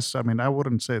had to guess, I mean, I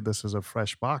wouldn't say this is a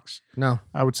fresh box. No.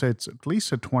 I would say it's at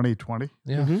least a 2020.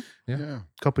 Yeah. Mhm. Yeah. Yeah.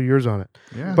 A couple years on it.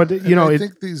 Yeah. But, you know, I it,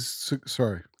 think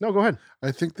sorry. no, go ahead.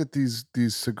 I think that these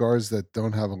cigars that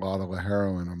don't have a lot of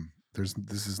Lajero in them,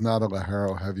 this is not a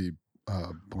Lajero heavy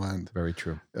blend. Very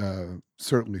true.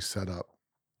 Certainly set up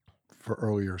for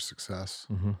earlier success,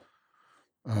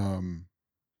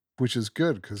 which is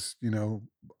good because, you know,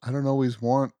 I don't always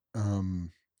want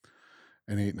an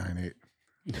 898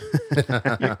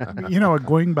 You know,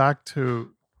 going back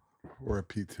to, or a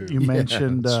P2. you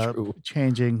mentioned that's true.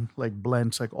 changing like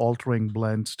blends, like altering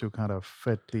blends to kind of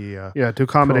fit the. Yeah, to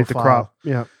accommodate the crop.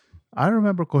 Yeah. I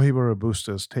remember Cohiba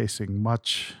Robustas tasting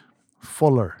much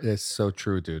fuller. It's so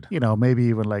true, dude. You know, maybe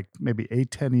even like maybe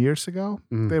 8-10 years ago,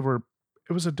 Mm.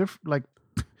 it was a different, like,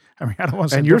 I mean, I don't want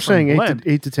to say And you're different saying blend.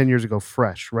 8 to 10 years ago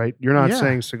fresh, right? You're not Yeah.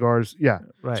 saying cigars. Yeah.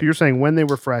 Right. So you're saying when they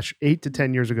were fresh 8 to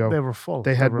 10 years ago, They were full.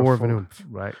 they had were more of an full. oomph.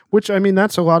 Right. which, I mean,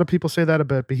 that's a lot of people say that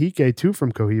about Behique too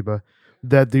from Cohiba,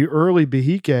 that the early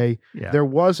Behique, Yeah. there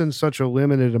wasn't such a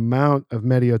limited amount of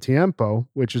medio tiempo,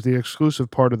 which is the exclusive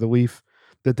part of the leaf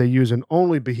that they use in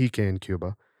only Behique in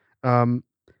Cuba,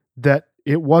 that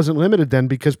it wasn't limited then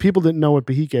because people didn't know what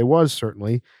Behique was,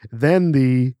 certainly. Then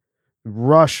the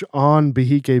rush on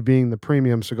Behique being the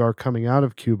premium cigar coming out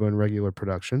of Cuba in regular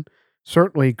production,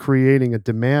 certainly creating a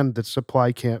demand that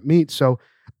supply can't meet. So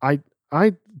I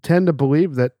tend to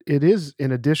believe that it is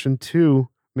in addition to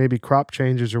maybe crop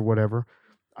changes or whatever.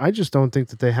 I just don't think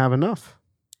that they have enough.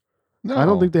 No, I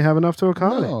don't think they have enough to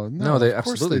accommodate. No, they of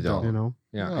course absolutely they don't. You know,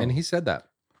 Yeah. No. And he said that.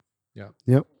 Yeah.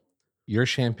 Yep. Your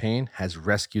champagne has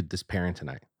rescued this pairing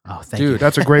tonight. Oh, thank Dude, you.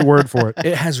 that's a great word for it.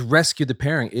 It has rescued the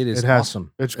pairing. It is It has.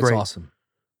 awesome. It's great. awesome.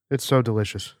 It's so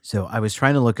delicious. So I was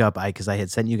trying to look up, because I had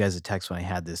sent you guys a text when I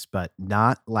had this, but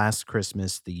not last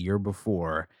Christmas, the year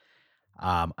before.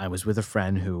 I was with a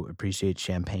friend who appreciates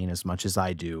champagne as much as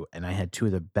I do, and I had two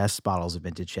of the best bottles of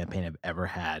vintage champagne I've ever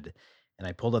had. And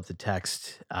I pulled up the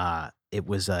text. It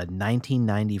was a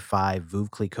 1995 Veuve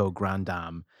Clicquot Grand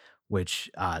Dame, which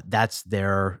that's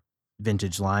their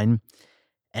vintage line.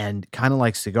 And kind of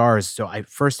like cigars, so I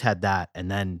first had that,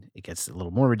 and then it gets a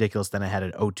little more ridiculous. Then I had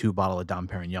an 02 bottle of Dom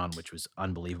Perignon, which was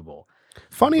unbelievable.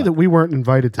 Funny But- that we weren't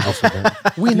invited to this event.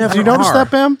 We never Do you notice are.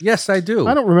 that, Bam? Yes, I do.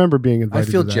 I don't remember being I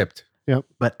invited. feel to that. gypped.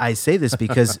 But I say this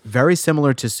because very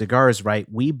similar to cigars, right?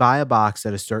 We buy a box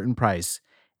at a certain price,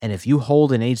 and if you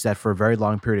hold and age that for a very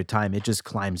long period of time, it just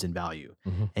climbs in value.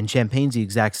 Mhm. And champagne's the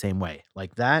exact same way.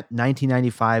 Like that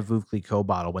 1995 Veuve Clicquot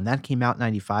bottle, when that came out in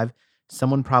 95,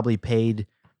 someone probably paid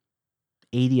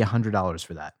 $80, $100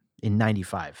 for that in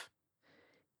 95.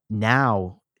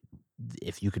 Now,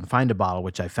 if you can find a bottle,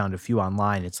 which I found a few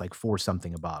online, it's like $4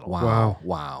 something a bottle. Wow.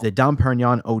 Wow. The Dom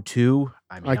Perignon 02,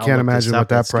 I mean, I I'll can't look this imagine what up,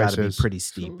 that it's gotta price be is. pretty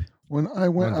steep. When I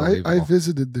went, I Unbelievable.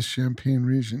 visited the Champagne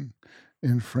region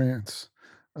in France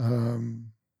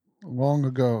long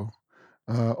ago.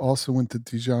 Also went to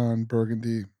Dijon,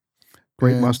 Burgundy.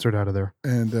 Great and- mustard out of there.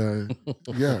 and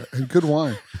yeah, and good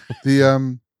wine.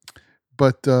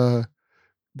 But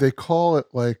they call it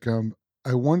like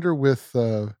I wonder with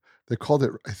they called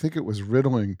it, I think it was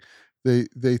riddling.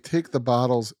 They take the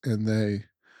bottles and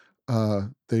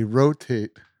they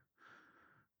rotate.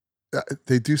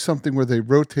 They do something where they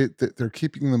rotate that they're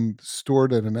keeping them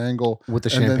stored at an angle With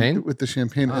the and then- champagne? with the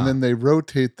champagne, Ah. and then they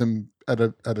rotate them at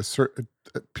a certain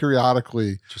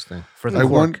periodically. Interesting. For the I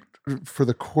cork. want for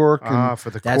the cork and For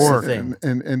the That's the cork. thing.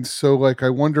 and so like I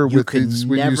wonder You with could these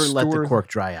when never you let the store cork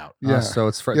dry out. yeah So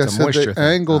it's for yeah it's a so moisture they thing.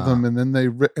 angle Ah. them and then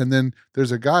and then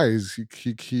there's a guy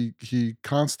he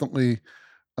constantly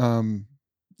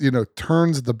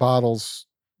turns the bottles,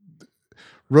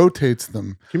 rotates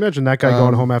them. Can you imagine that guy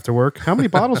going home after work? How many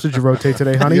bottles did you rotate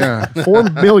today, honey? Yeah. 4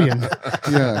 million.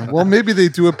 Yeah, well maybe they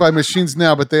do it by machines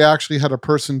now, but they actually had a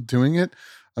person doing it.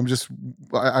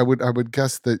 I would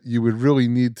guess that you would really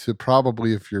need to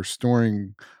probably, if you're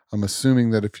storing, I'm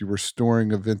assuming that if you were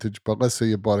storing a vintage, but let's say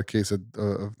you bought a case of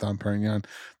Dom Perignon,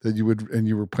 that you would, and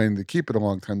you were planning to keep it a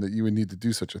long time, that you would need to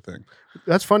do such a thing.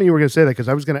 That's funny you were going to say that because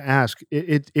I was going to ask.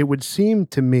 It would seem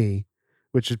to me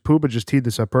which is Poobah just teed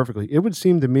this up perfectly. It would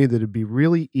seem to me that it'd be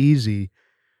really easy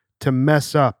to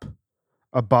mess up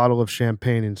a bottle of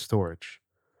champagne in storage.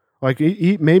 Like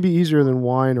maybe easier than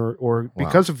wine or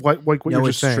because of like what you're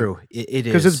just saying. True. It is.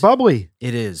 Because it's bubbly.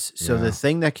 It is. So the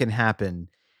thing that can happen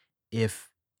if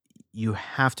you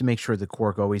have to make sure the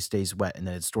cork always stays wet and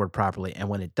that it's stored properly. And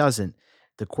when it doesn't,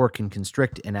 the cork can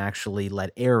constrict and actually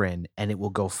let air in and it will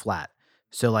go flat.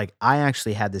 So like I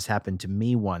actually had this happen to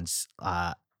me once,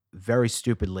 very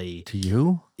stupidly. To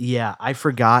you? Yeah, I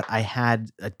forgot I had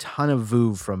a ton of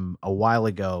Vouv from a while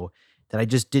ago that I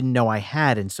just didn't know I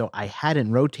had. And so I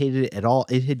hadn't rotated it at all.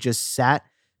 It had just sat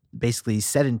basically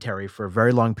sedentary for a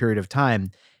very long period of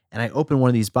time. And I opened one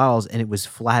of these bottles and it was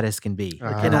flat as can be.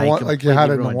 And like you had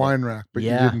it in a wine rack, but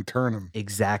you didn't turn them.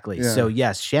 Exactly. Yeah. So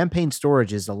yes, champagne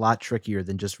storage is a lot trickier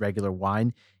than just regular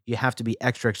wine. You have to be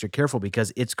extra careful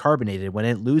because it's carbonated. When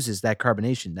it loses that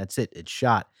carbonation, that's it. It's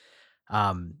shot.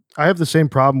 I have the same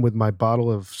problem with my bottle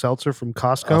of seltzer from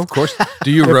Costco. Of course.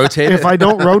 Do you rotate it? If I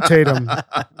don't rotate them,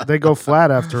 they go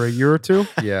flat after a year or two.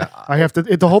 Yeah. I have to.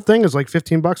 The whole thing is like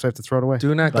 $15. I have to throw it away.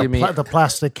 Do not give me the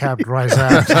plastic cap dries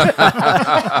out.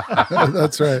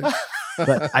 That's right.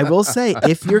 But I will say,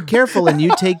 if you're careful and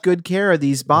you take good care of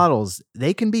these bottles,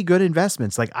 they can be good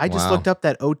investments. Like I just looked up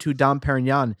that 02 Dom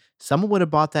Perignon. Someone would have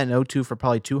bought that in 02 for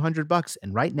probably $200.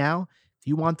 And right now, if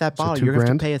you want that bottle, you're going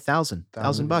to have to pay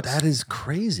 $1,000. That is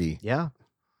crazy. Yeah.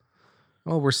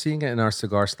 Well, we're seeing it in our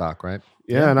cigar stock, right?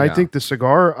 Yeah, and I think the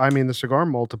cigar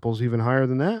multiple's even higher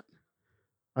than that.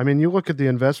 I mean, you look at the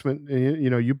investment,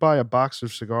 you buy a box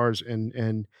of cigars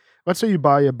and let's say you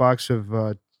buy a box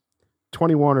of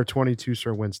 21 or 22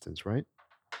 Sir Winstons, right?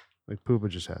 Like Poobah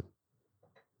just had.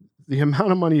 The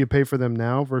amount of money you pay for them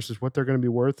now versus what they're going to be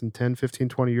worth in 10, 15,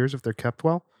 20 years if they're kept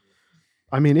well,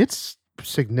 I mean, it's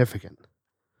significant.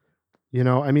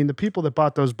 I mean, the people that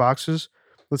bought those boxes,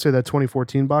 let's say that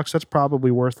 2014 box, that's probably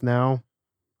worth now,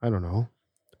 I don't know,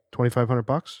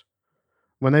 $2,500.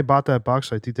 When they bought that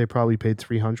box, I think they probably paid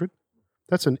 $300.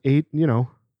 That's an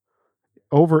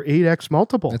over 8x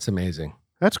multiple. That's amazing.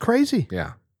 That's crazy.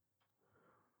 Yeah.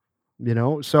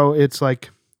 So it's like,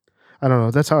 I don't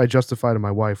know. That's how I justify to my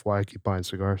wife why I keep buying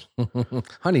cigars.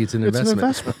 Honey, it's an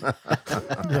investment.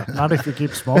 Yeah, not if you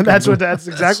keep smoking. And that's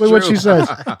exactly what she says.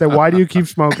 Then why do you keep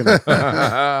smoking it?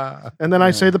 And then I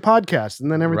say the podcast,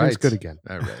 and then everything's good again.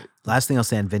 All right. Last thing I'll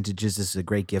say on vintages, this is a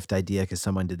great gift idea because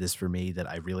someone did this for me that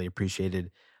I really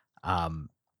appreciated.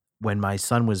 When my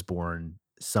son was born,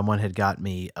 someone had got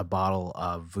me a bottle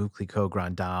of Veuve Clicquot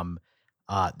Grand Dame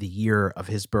the year of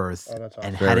his birth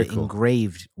and had it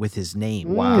engraved with his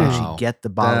name. Wow. You actually get the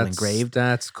bottle engraved.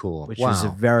 That's cool. Which was a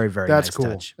very, very nice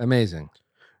touch. Amazing.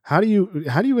 How do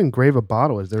you engrave a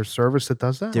bottle? Is there a service that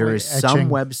does that? There is some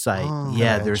website.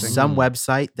 There's some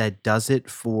website that does it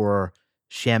for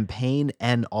champagne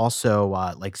and also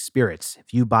like spirits.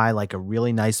 If you buy like a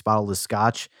really nice bottle of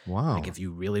scotch, like if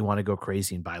you really want to go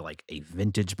crazy and buy like a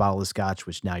vintage bottle of scotch,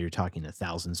 which now you're talking the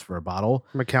thousands for a bottle,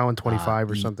 Macallan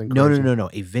 25 or something. No,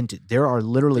 a vintage. There are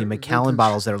literally Macallan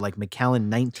bottles that are like Macallan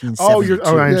 1972.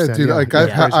 I understand. Dude, like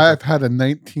I've had a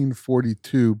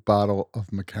 1942 bottle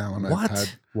of Macallan.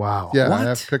 Wow. Yeah, I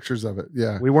have pictures of it.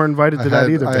 Yeah. We weren't invited to that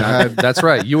either. That's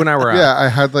right. You and I were out. Yeah, I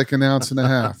had like an ounce and a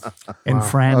half in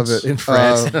France. Of it, in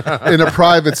France. In a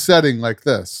private setting like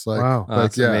this. Like, wow.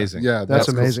 That's amazing. Yeah, that's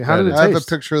amazing. How did it taste? I have a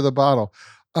picture of the bottle.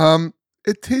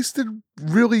 It tasted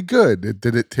really good.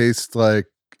 Did it taste like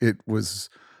it was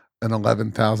an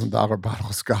 $11,000 bottle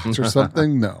of scotch or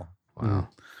something? No. Wow.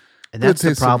 And that's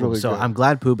the problem. Really so good. I'm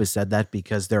glad Poobah said that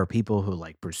because there are people who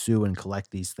like pursue and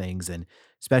collect these things. And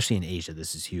especially in Asia,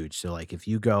 this is huge. So like if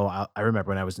you go, I remember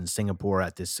when I was in Singapore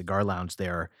at this cigar lounge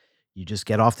there, you just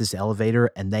get off this elevator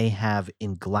and they have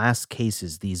in glass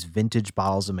cases these vintage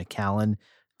bottles of Macallan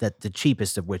that the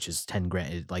cheapest of which is 10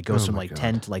 grand. It like goes from like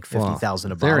 10 to like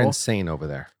 50,000 a bottle. They're insane over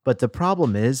there. But the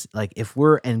problem is like if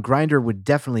and Grindr would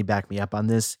definitely back me up on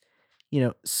this,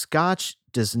 Scotch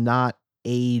does not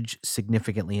age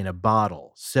significantly in a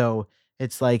bottle. So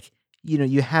it's like,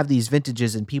 you have these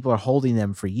vintages and people are holding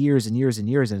them for years and years and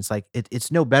years. And it's like,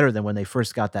 it's no better than when they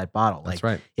first got that bottle. That's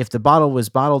like, right. If the bottle was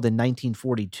bottled in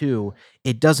 1942,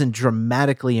 it doesn't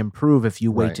dramatically improve if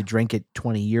you wait to drink it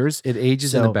 20 years. It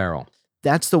ages in a barrel.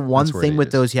 That's the one thing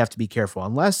with those you have to be careful.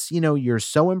 Unless, you're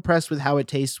so impressed with how it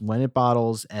tastes when it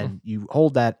bottles and you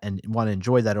hold that and want to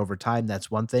enjoy that over time, that's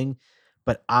one thing.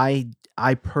 But I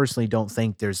personally don't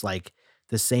think there's like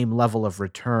the same level of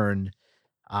return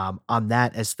on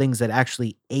that as things that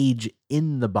actually age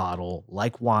in the bottle,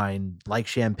 like wine, like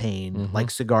champagne, like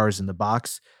cigars in the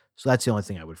box. So that's the only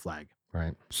thing I would flag.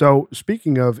 Right. So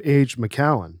speaking of aged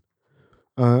Macallan,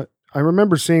 I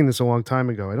remember seeing this a long time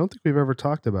ago. I don't think we've ever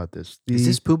talked about this. Is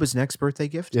this Poobah's next birthday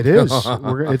gift? It is.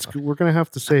 We're going to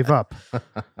have to save up.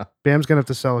 Bam's going to have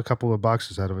to sell a couple of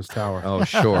boxes out of his tower. Oh,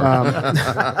 sure.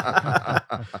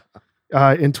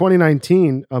 In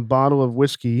 2019, a bottle of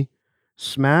whiskey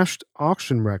smashed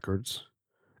auction records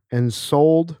and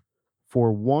sold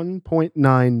for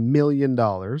 $1.9 million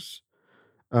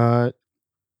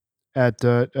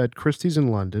at Christie's in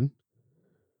London.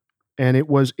 And it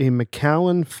was a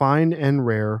Macallan Fine and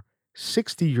Rare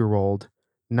 60-year-old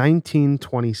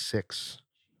 1926.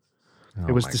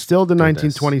 It was distilled in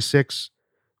 1926,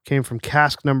 came from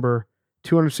cask number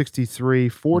 263.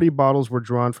 40 bottles were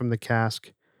drawn from the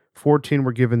cask. 14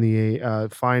 were given the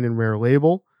Fine and Rare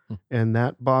label, and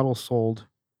that bottle sold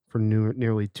for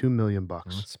nearly $2 million.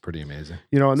 That's pretty amazing.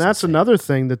 And that's another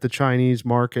thing that the Chinese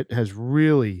market has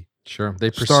really they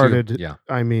started. Yeah,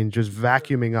 I mean, just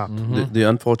vacuuming up. Mm-hmm. The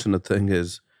unfortunate thing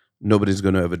is nobody's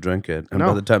going to ever drink it, and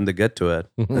by the time they get to it,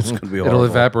 it's going to be horrible. It'll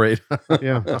evaporate.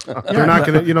 Yeah, they're not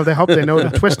going to. They hope they know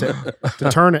to twist it, to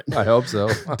turn it. I hope so.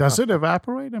 Does it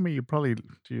evaporate? I mean, do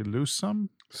you lose some?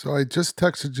 So I just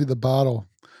texted you the bottle.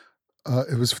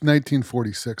 It was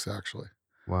 1946, actually.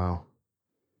 Wow.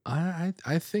 I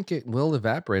think it will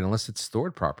evaporate unless it's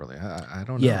stored properly. I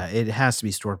don't know. Yeah, it has to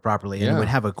be stored properly, and it would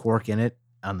have a cork in it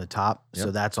on the top. Yep.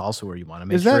 So that's also where you want to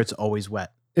make sure it's always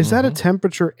wet. Is that a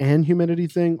temperature and humidity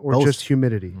thing, or Both. just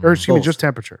humidity? Or excuse me, Both. just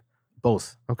temperature?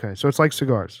 Both. Okay, so it's like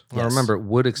cigars. Well, remember,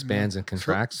 wood expands and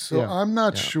contracts. So I'm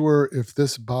not sure if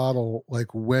this bottle, like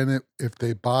if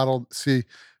they bottled,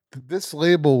 this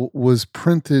label was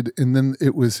printed and then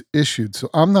it was issued. So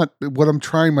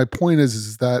my point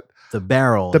is that the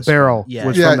barrel. The barrel. Yeah,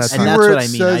 was from that and time. that's what I mean.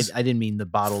 Says I didn't mean the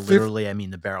bottle literally. I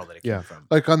mean the barrel that it came from.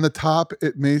 like on the top,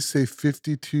 it may say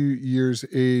 52 years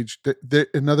aged.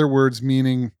 In other words,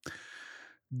 meaning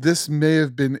this may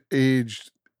have been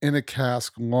aged in a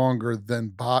cask longer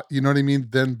than you know what I mean?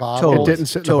 Than bottled. Totally. It didn't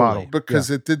sit in the bottle because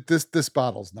it did this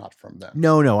bottle's not from them.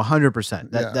 No,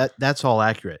 100%. That's all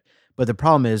accurate. But the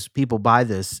problem is people buy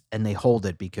this and they hold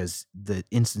it because the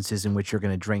instances in which you're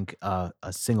going to drink a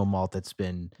single malt that's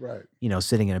been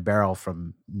sitting in a barrel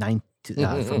from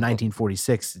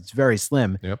 1946, it's very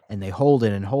slim. Yep. And they hold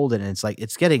it, and it's like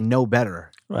it's getting no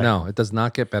better. Right. No, it does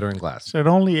not get better in glass. So it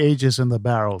only ages in the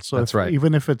barrel. So That's right.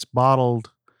 Even if it's bottled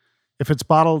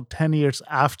 10 years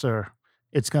after,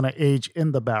 it's going to age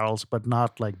in the barrels, but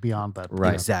not like beyond that.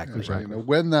 Right. Exactly. Right.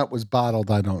 When that was bottled,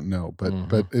 I don't know, but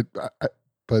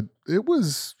it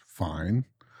was fine.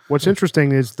 What's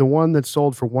interesting is the one that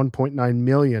sold for $1.9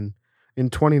 million in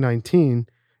 2019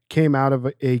 came out of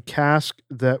a cask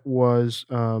that was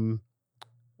I don't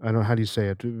know, how do you say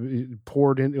it,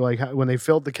 poured in, like when they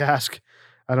filled the cask,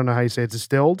 I don't know how you say it,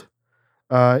 distilled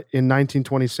in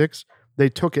 1926. They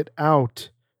took it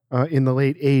out in the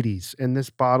late 80s, and this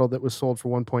bottle that was sold for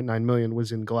 $1.9 million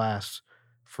was in glass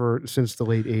since the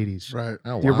late 80s. Right.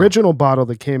 Oh, The wow. original bottle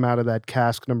that came out of that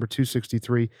cask, number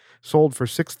 263, sold for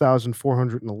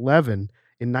 $6,411 in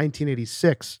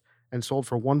 1986 and sold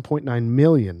for $1.9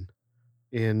 million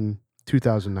in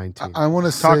 2019. I want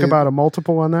to Talk about a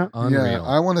multiple on that. Unreal. Yeah,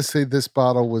 I want to say this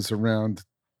bottle was around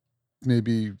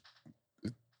maybe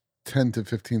 $10,000 to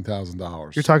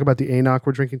 $15,000. You're talking about the anCnoc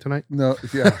we're drinking tonight? No,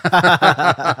 yeah,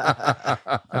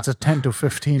 That's a $10 to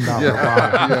 $15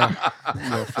 bottle.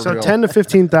 yeah. So 10 to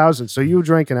 15,000. So you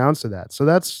drank an ounce of that. So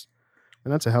that's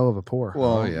a hell of a pour.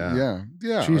 Well, Oh, yeah.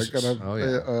 yeah. Jesus.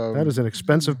 That is an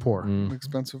expensive pour. an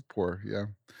expensive pour. Yeah,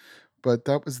 but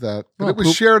that was that. But Well, it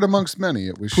was shared amongst many.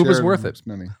 It was Poobah's shared worth amongst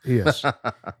many. He is.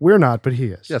 We're not, but he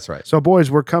is. That's right. So,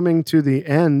 boys, we're coming to the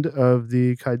end of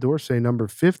the Quai d'Orsay number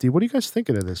 50. What are you guys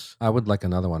thinking of this? I would like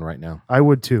another one right now. I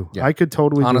would too. Yeah. I could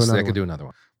totally Honestly, I do could another do another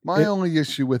one. My only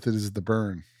issue with it is the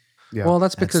burn. Yeah. Well,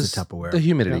 that's That's because the Tupperware. the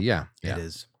humidity. Yeah. It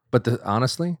is. But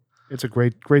honestly, It's a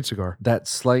great cigar. that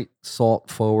slight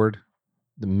salt forward,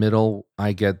 the middle,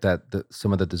 I get that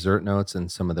some of the dessert notes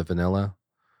and some of the vanilla,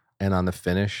 and on the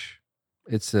finish,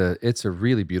 it's a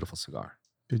really beautiful cigar.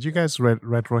 Did you guys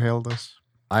retrohale this?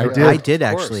 I Yeah. did I did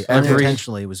of course. actually. Every-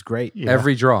 Unintentionally, it was great. Yeah.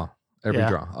 every draw.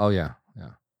 Yeah. Oh yeah.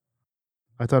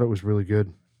 I thought it was really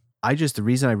good. The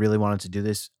reason I really wanted to do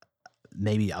this,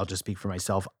 maybe I'll just speak for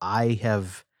myself. I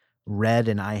have read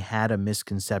and I had a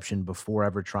misconception before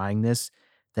ever trying this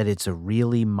that it's a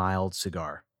really mild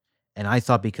cigar. And I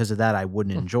thought because of that, I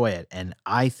wouldn't enjoy it. And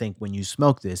I think when you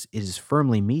smoke this, it is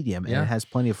firmly medium and Yeah. it has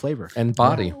plenty of flavor. And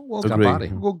body. Well, It's got Agreed. body.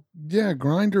 Well, yeah,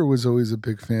 Grinder was always a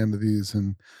big fan of these,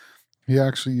 and he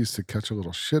actually used to catch a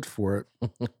little shit for it.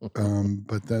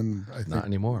 But then I think Not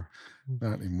anymore.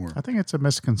 not anymore. I think it's a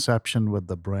misconception with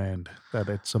the brand that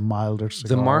it's a milder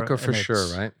cigar. The marker for and sure,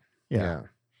 it's- right? Yeah.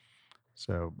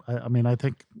 So I mean, I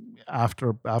think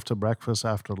after breakfast,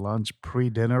 after lunch,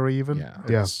 pre-dinner, even.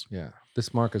 Yeah.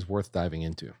 This mark is worth diving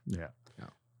into. Yeah.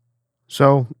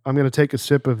 So I'm going to take a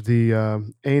sip of the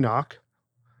anCnoc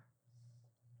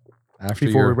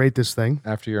before we rate this thing.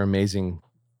 After your amazing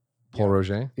Paul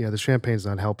Roger. Yeah, the champagne's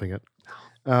not helping it.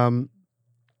 Are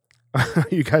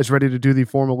you guys ready to do the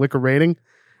formal liquor rating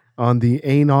on the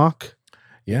anCnoc?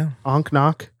 Yeah.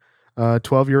 anCnoc,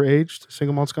 12-year aged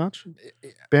single malt Scotch.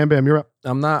 Bam, Bam, you're up.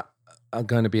 I'm not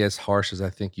going to be as harsh as I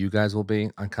think you guys will be.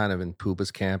 I'm kind of in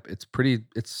Poobah's camp. It's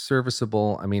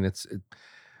serviceable. I mean,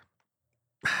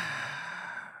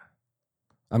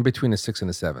 I'm between a 6 and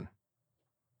a 7.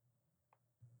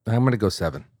 I'm going to go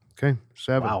 7. Okay,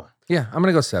 7. Wow. Yeah, I'm going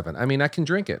to go 7. I mean, I can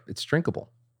drink it. It's drinkable.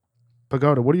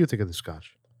 Pagoda, what do you think of the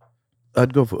Scotch?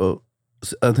 I'd go for.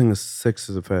 I think a 6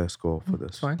 is a fair score for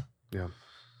this. Fine. Yeah.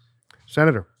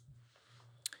 Senator.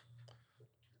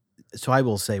 So I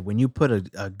will say, when you put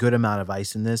a good amount of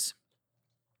ice in this,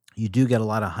 you do get a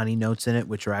lot of honey notes in it,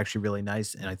 which are actually really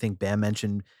nice. And I think Bam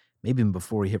mentioned, maybe even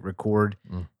before we hit record,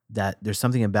 that there's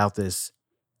something about this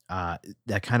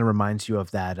that kind of reminds you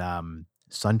of that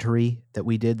Suntory that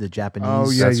we did, the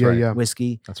Japanese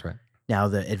whiskey. That's right. Now,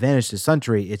 the advantage to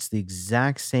Suntory, it's the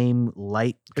exact same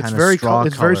light kind It's of very straw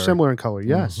it's color. very similar in color.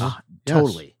 Yes. Mhm. Yes.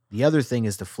 Totally. The other thing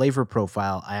is the flavor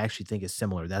profile, I actually think is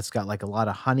similar. That's got like a lot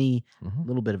of honey, a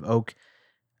little bit of oak,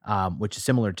 which is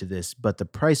similar to this. But the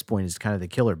price point is kind of the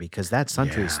killer, because that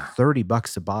Suntory is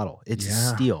 $30 a bottle. It's a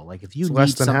steal. Like, if you It's less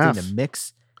need than something half. to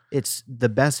mix, it's the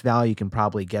best value you can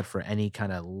probably get for any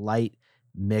kind of light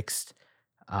mixed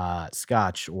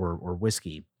Scotch or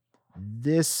whiskey.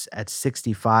 This at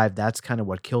 65, that's kind of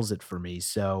what kills it for me.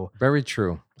 So Very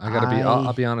true.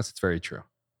 I'll be honest, it's very true.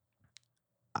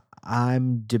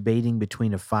 I'm debating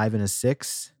between a 5 and a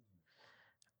 6.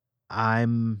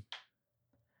 I'm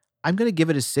going to give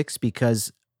it a 6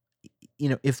 because,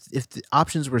 if the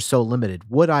options were so limited,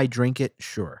 would I drink it?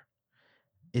 Sure.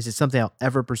 Is it something I'll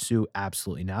ever pursue?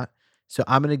 Absolutely not. So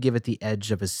I'm going to give it the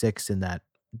edge of a 6 in that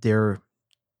there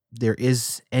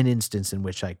is an instance in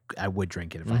which I would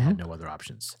drink it if I had no other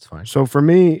options. It's fine. So for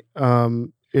me,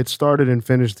 it started and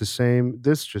finished the same.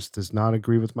 This just does not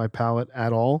agree with my palate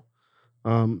at all.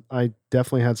 I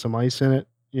definitely had some ice in it.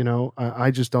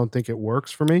 I just don't think it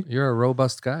works for me. You're a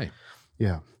robust guy.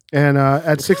 Yeah. And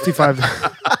at 65,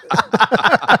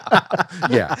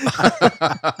 Yeah.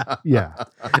 yeah.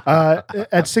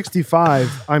 At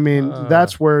 65, I mean,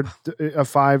 that's where a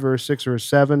 5 or a 6 or a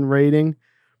 7 rating.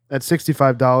 At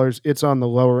 $65, it's on the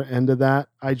lower end of that.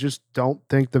 I just don't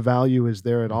think the value is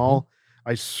there at all.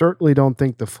 I certainly don't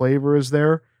think the flavor is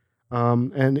there.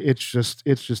 And it's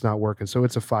just not working. So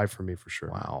it's a 5 for me for sure.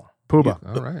 Wow.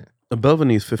 Poobah. All right. A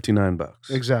Belvanese $59.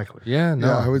 Exactly. Yeah, no.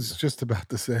 Yeah, I was just about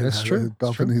to say That's that. true.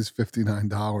 Belvanese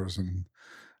 $59, and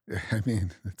I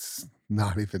mean, it's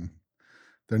not even.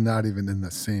 They're not even in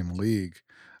the same league.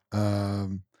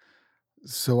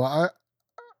 So I,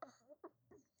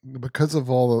 because of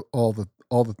all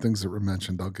the things that were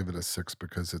mentioned, I'll give it a 6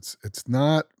 because it's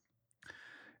not.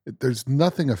 There's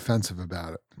nothing offensive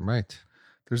about it. Right.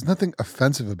 There's nothing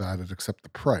offensive about it except the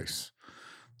price,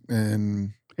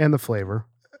 and And the flavor.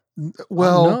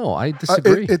 well, no, I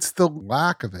disagree. It's the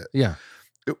lack of it. Yeah.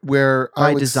 Where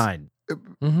By design.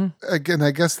 Again,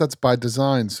 I guess that's by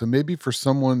design. So maybe for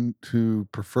someone who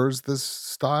prefers this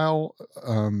style,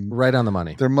 Right on the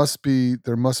money. there must be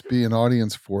an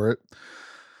audience for it.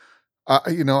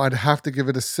 I'd have to give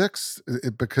it a 6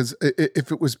 because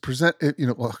if it was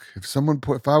look,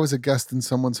 if I was a guest in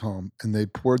someone's home and they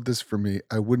poured this for me,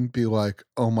 I wouldn't be like,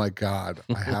 oh my God,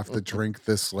 I have to drink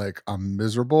this. Like, I'm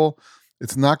miserable.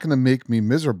 It's not going to make me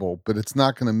miserable, but it's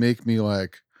not going to make me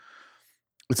like,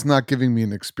 it's not giving me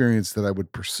an experience that I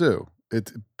would pursue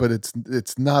it, but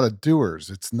it's not a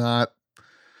doers. It's not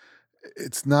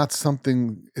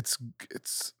something, it's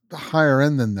higher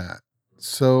end than that.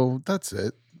 So that's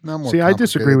it. See, I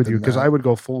disagree with you because I would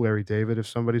go full Larry David if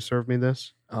somebody served me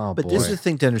this. Oh, But boy. this is the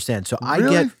thing to understand. So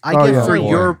Really? I get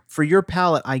yeah. for your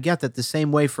palate, I get that the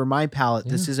same way for my palate,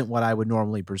 this isn't what I would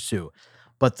normally pursue.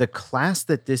 But the class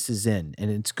that this is in, and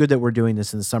it's good that we're doing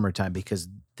this in the summertime because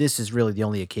this is really the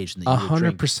only occasion that you would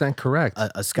drink 100% correct.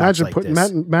 a scotch like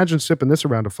this. Imagine sipping this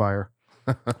around a fire.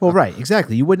 Well, right,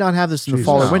 exactly. You would not have this in the Jesus.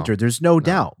 fall or No. winter. There's no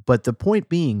doubt. But the point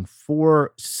being,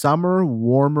 for summer,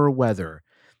 warmer weather,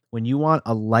 when you want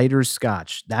a lighter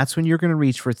scotch, that's when you're going to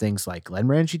reach for things like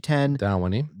Glenmorangie 10,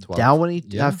 Dalwhinnie, 12.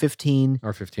 Dalwhinnie 15,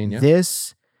 Or 15, yeah.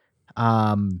 this,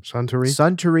 Suntory.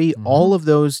 Suntory, all of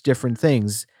those different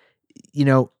things.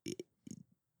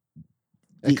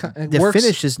 The works.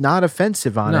 finish is not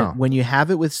offensive on No. it. When you have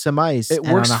it with some ice, It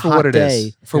and works on a for hot what it day,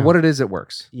 is. For what it is, it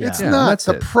works. Yeah. It's Yeah, not. that's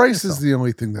The it. price That's is the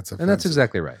only thing that's offensive. And that's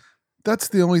exactly right. That's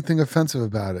the only thing offensive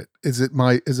about it. Is it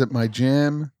my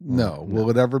jam? No. no. Will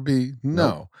it ever be?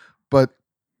 No. But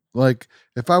like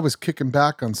if I was kicking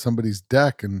back on somebody's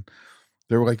deck and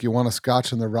they were like, "You want a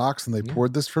scotch on the rocks?" and they Yeah.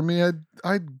 poured this for me,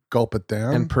 I'd gulp it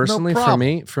down. And personally, no for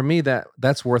problem. me,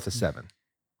 that's worth a 7.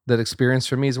 That experience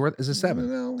for me is a 7.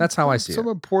 You know, That's how I see it.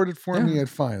 Someone poured it for me, I'd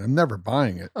fine. I'm never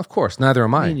buying it. Of course, neither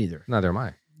am I. Me neither. Neither am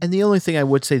I. And the only thing I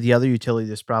would say the other utility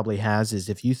this probably has is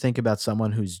if you think about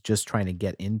someone who's just trying to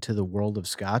get into the world of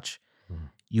scotch,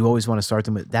 you always want to start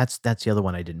them with that's the other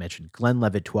one I didn't mention.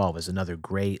 Glenlivet 12 is another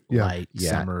great light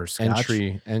summer scotch.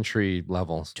 Entry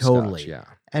level Totally. scotch, yeah.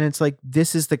 And it's like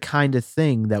this is the kind of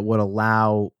thing that would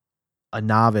allow a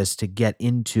novice to get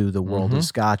into the world of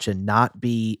scotch and not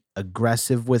be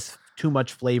aggressive with too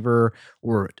much flavor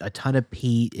or a ton of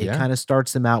peat. It kind of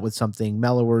starts them out with something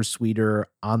mellower, sweeter,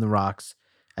 on the rocks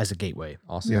as a gateway.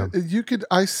 Awesome. Yeah,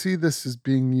 I see this as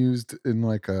being used in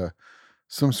like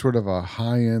some sort of a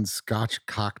high-end Scotch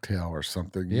cocktail or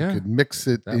something. Yeah, You could mix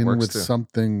it that in works with too.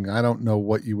 something. I don't know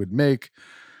what you would make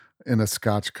in a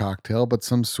Scotch cocktail, but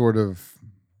some sort of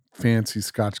fancy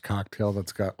Scotch cocktail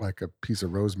that's got like a piece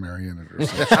of rosemary in it or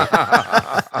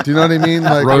something. Do you know what I mean?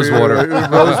 Like Rose water.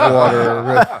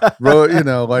 you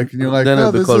know, like, and you're like, Then no,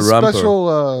 it'd be this called is rumper.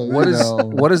 special.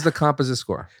 What is the composite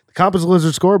score? The Composite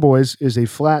Lizard score, boys, is a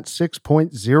flat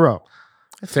 6.0.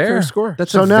 Fair score.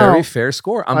 That's So a now- very fair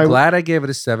score. I'm glad I gave it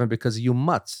a 7 because of you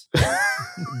mutts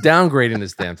downgrading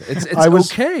this damn thing.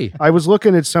 It's okay. I was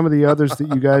looking at some of the others that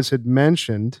you guys had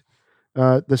mentioned.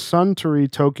 The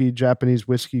Suntory Toki Japanese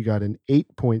whiskey got an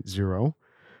 8.0,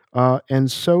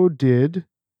 and so did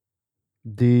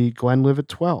the Glenlivet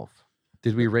 12.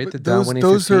 Did we rate the those Dalwhinnie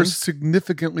those 15? are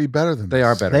significantly better than They this.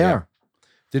 are better. They yeah. are.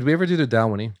 Did we ever do the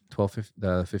Dalwhinnie 12,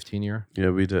 15 year? Yeah,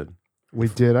 we did. We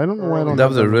did. I don't know why I don't That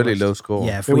have was a on the really list. low score.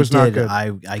 Yeah, if It we was not did, good. I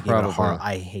gave it a Probably. hard.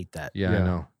 I hate that. Yeah, I Yeah.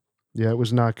 know. Yeah, it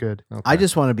was not good. Okay. I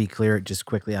just want to be clear just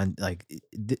quickly on like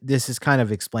this is kind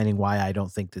of explaining why I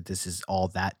don't think that this is all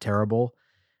that terrible.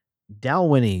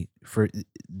 Dalwhinnie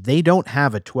they don't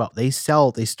have a 12. They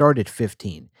start at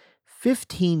 15.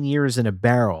 15 years in a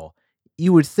barrel,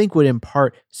 you would think would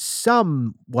impart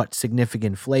somewhat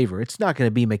significant flavor. It's not going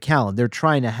to be Macallan. They're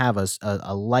trying to have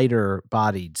a lighter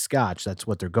bodied scotch. That's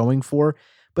what they're going for.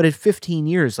 But at 15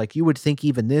 years, like you would think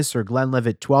even this or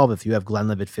Glenlivet 12, if you have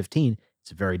Glenlivet 15,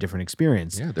 it's a very different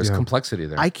experience. Yeah, there's complexity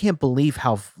there. I can't believe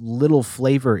how little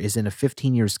flavor is in a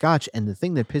 15-year scotch. And the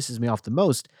thing that pisses me off the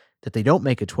most that they don't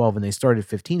make a 12 and they start at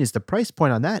 15 is the price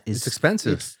point on that is It's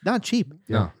expensive. It's not cheap.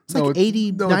 Yeah. It's like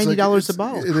 $80, $90 a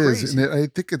bottle. It is, and I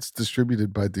think it's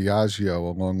distributed by Diageo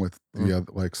along with the other,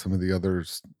 like some of the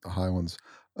others, the high ones.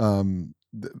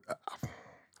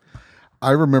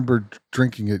 I remember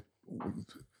drinking it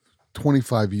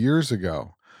 25 years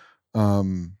ago,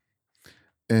 and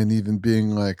even being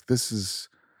like, "This is."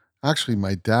 Actually,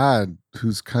 my dad,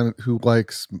 who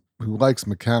likes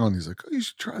Macallan, he's like, "Oh, you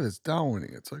should try this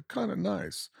Dalwhinnie. It's like kind of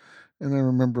nice." And I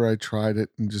remember I tried it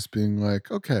and just being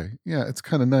like, "Okay, yeah, it's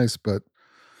kind of nice," but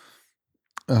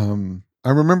I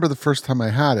remember the first time I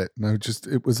had it, and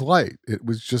it was light. It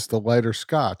was just a lighter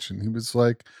Scotch, and he was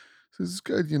like, "This is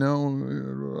good," you know.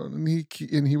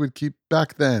 And he would keep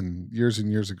back then, years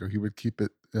and years ago, he would keep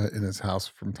it in his house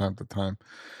from time to time,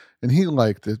 and he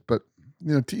liked it, but.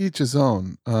 You know, to each his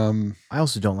own. I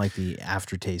also don't like the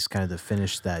aftertaste, kind of the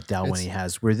finish that Dalwhinnie It's-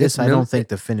 has. Where this, I don't think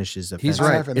the finish is offensive. He's I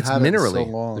right. haven't It's had it in so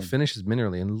minerally. long. The finish is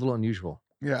minerally and a little unusual.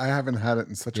 Yeah, I haven't had it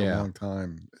in such a Yeah. long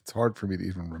time. It's hard for me to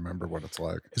even remember what it's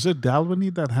like. Is it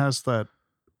Dalwhinnie that has that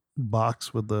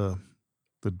box with the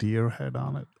deer head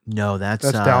on it? No,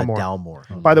 that's Dalmore.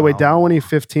 Dalmore. By the way, Wow. Dalwhinnie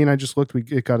 15, I just looked,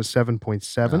 it got a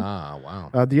 7.7. Ah,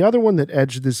 wow. The other one that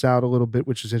edged this out a little bit,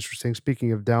 which is interesting,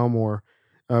 speaking of Dalmore,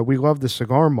 we love the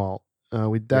cigar malt. We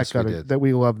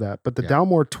love that. But the Yeah.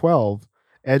 Dalmore 12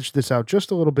 edged this out just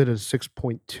a little bit at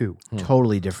 6.2.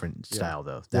 Totally different style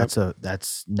though.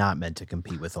 That's not meant to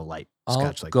compete with a light I'll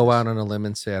scotch like go this. out on a limb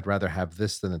and say I'd rather have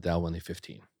this than the Dalwhinnie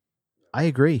 15. I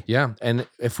agree. Yeah, and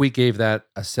if we gave that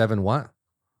a 7 what?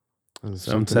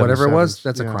 Something. Whatever it was, sevens.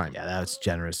 that's a Yeah. crime. Yeah, that's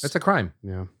generous. That's a crime.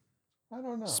 Yeah. I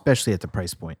don't know. Especially at the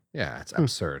price point. Yeah, it's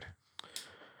absurd.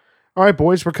 All right,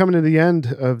 boys, we're coming to the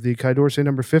end of the Quai d'Orsay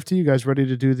number 50. You guys ready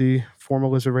to do the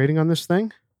formal Lizard rating on this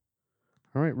thing?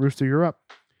 All right, Rooster, you're up.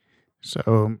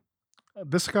 So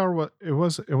this cigar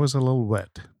was a little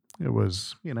wet. It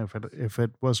was, if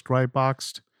it was dry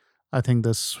boxed, I think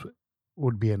this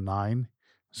would be a 9.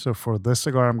 So for this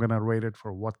cigar, I'm gonna rate it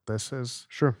for what this is.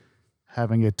 Sure.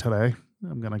 Having it today,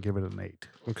 I'm gonna give it an 8.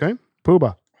 Okay.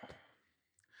 Poobah.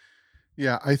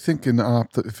 Yeah, I think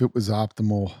if it was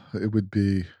optimal, it would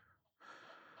be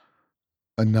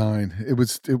a 9. It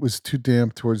was too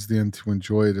damp towards the end to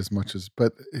enjoy it as much as,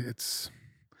 but it's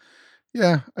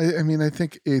yeah. I mean, I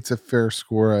think 8's a fair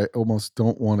score. I almost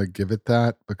don't want to give it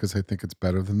that because I think it's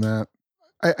better than that.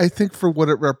 I think for what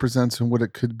it represents and what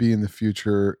it could be in the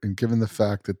future, and given the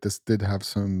fact that this did have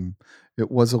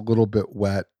it was a little bit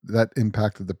wet, that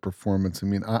impacted the performance. I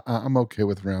mean, I'm okay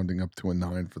with rounding up to a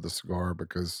 9 for the cigar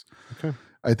because Okay.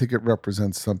 I think it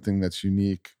represents something that's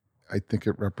unique. I think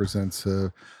it represents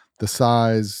the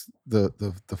size, the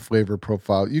flavor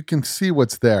profile. You can see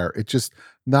what's there. It just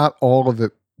not all of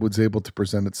it was able to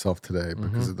present itself today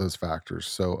because of those factors.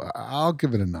 So I'll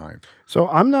give it a 9. So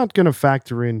I'm not going to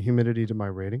factor in humidity to my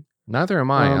rating. Neither am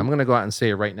I. I'm going to go out and say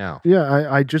it right now. Yeah,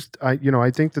 I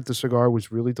think that the cigar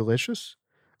was really delicious.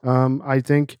 I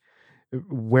think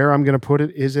where I'm going to put it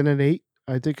is in an 8.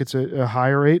 I think it's a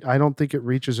higher 8. I don't think it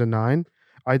reaches a 9.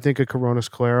 I think a Coronas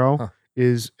Claro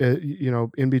is,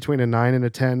 in between a 9 and a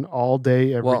 10 all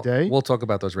day, every day. We'll talk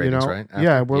about those ratings, right? After.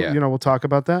 Yeah, we'll talk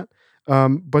about that.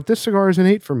 But this cigar is an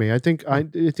 8 for me. I think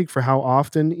for how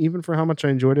often, even for how much I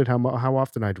enjoyed it, how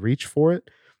often I'd reach for it,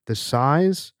 the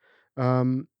size,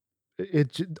 all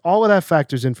of that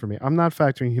factors in for me. I'm not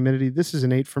factoring humidity. This is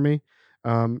an 8 for me.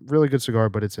 Really good cigar,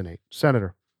 but it's an 8.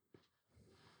 Senator.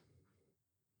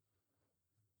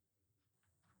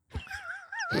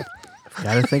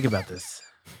 Got to think about this.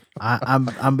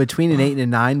 I'm between an 8 and a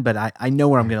 9, but I know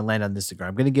where I'm going to land on this cigar.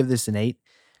 I'm going to give this an 8.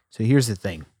 So here's the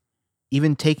thing.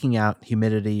 Even taking out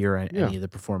humidity or any of the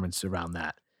performance around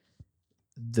that,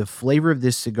 the flavor of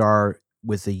this cigar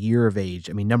with a year of age,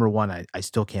 I mean, number one, I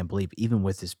still can't believe, even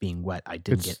with this being wet, I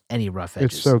didn't get any rough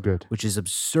edges. It's so good. Which is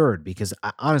absurd because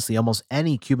honestly, almost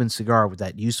any Cuban cigar with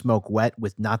that you smoke wet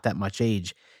with not that much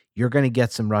age, you're going to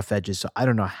get some rough edges. So I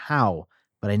don't know how,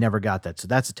 but I never got that. So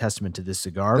that's a testament to this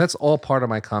cigar. That's all part of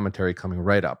my commentary coming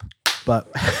right up.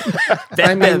 But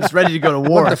Bam's ready to go to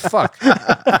war. What the fuck?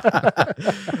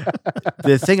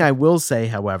 The thing I will say,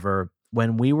 however,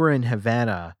 when we were in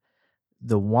Havana,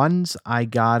 the ones I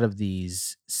got of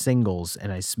these singles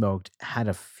and I smoked had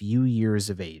a few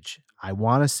years of age. I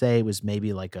want to say it was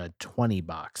maybe like a 20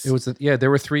 box. It was, they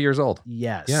were 3 years old.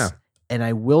 Yes. Yeah. And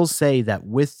I will say that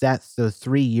with the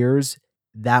 3 years,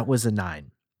 that was a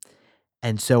 9.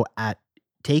 And so at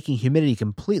taking humidity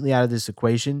completely out of this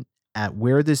equation, at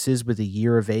where this is with a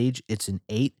year of age, it's an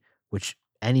 8, which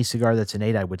any cigar that's an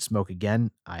 8, I would smoke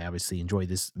again. I obviously enjoy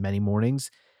this many mornings.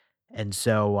 And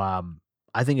so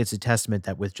I think it's a testament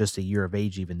that with just a year of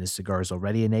age, even this cigar is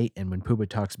already an 8. And when Poobah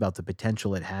talks about the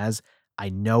potential it has, I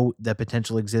know that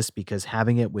potential exists because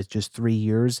having it with just 3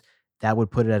 years, that would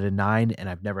put it at a 9. And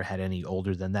I've never had any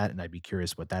older than that. And I'd be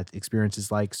curious what that experience is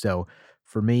like. So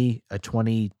for me, a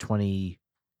 2021,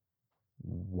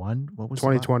 what was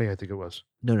 2020, I think it was.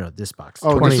 No, this box.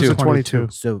 Oh, this was a 22.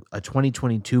 So a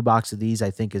 2022 box of these,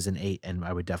 I think, is an 8, and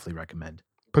I would definitely recommend.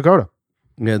 Pagoda.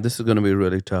 Yeah, this is going to be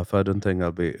really tough. I don't think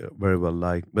I'll be very well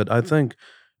liked. But I think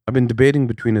I've been debating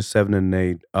between a 7 and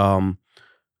an 8.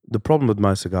 The problem with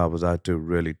my cigar was I had to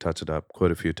really touch it up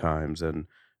quite a few times, and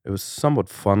it was somewhat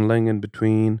funneling in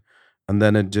between. And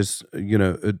then it just,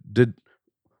 it did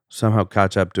somehow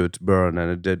catch up to its burn,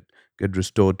 and it did get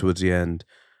restored towards the end.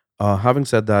 Having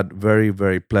said that, very,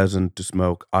 very pleasant to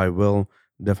smoke. I will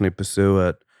definitely pursue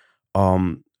it,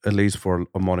 at least for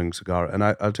a morning cigar. And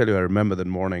I'll tell you, I remember that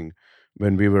morning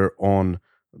when we were on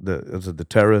the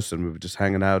terrace and we were just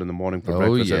hanging out in the morning for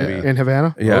breakfast. Yeah. And In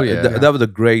Havana? Yeah, that was a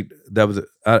great.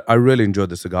 I really enjoyed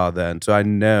the cigar then, so I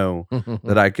know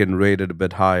that I can rate it a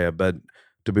bit higher. But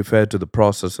to be fair to the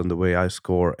process and the way I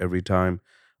score every time,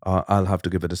 I'll have to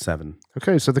give it a 7.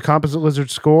 Okay, so the Composite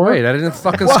Lizard score. Wait, I didn't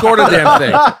fucking score the damn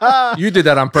thing. You did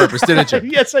that on purpose, didn't you?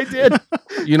 Yes, I did.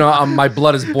 My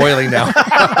blood is boiling now.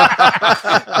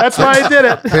 That's why I did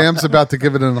it. Bam's about to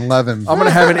give it an 11. I'm going to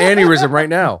have an aneurysm right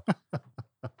now.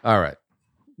 All right.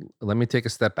 Let me take a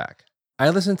step back.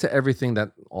 I listened to everything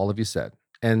that all of you said.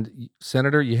 And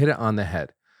Senator, you hit it on the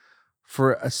head.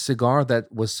 For a cigar that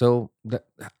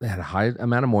had a high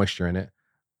amount of moisture in it,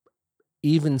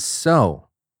 even so,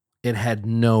 it had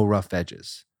no rough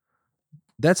edges.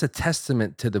 That's a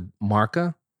testament to the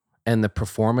marca and the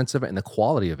performance of it and the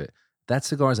quality of it. That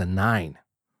cigar is a 9.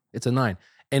 It's a 9.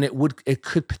 And it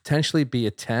could potentially be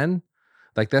a 10.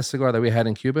 Like that cigar that we had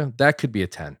in Cuba, that could be a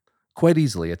 10. Quite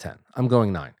easily a 10. I'm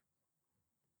going 9.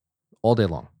 All day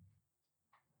long.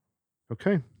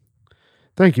 Okay.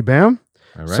 Thank you, Bam.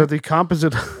 All right. So the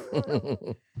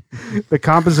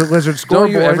composite lizard score.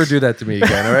 Don't you ever boys. do that to me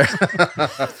again, all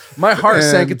right? My heart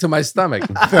sank into my stomach.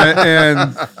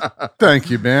 And thank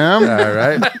you, Bam. All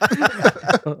right.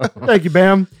 Thank you,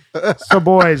 Bam. So,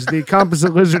 boys, the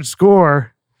composite lizard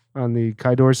score on the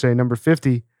Quai d'Orsay number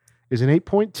 50 is an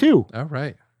 8.2. All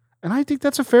right. And I think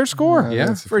that's a fair score. Yeah.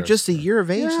 that's For fair just a score. year of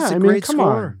age, Yeah, it's a I mean, great come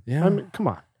score. on. Yeah. I mean, come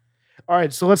on. All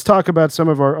right, so let's talk about some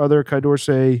of our other Quai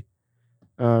d'Orsay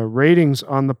ratings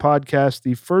on the podcast.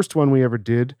 The first one we ever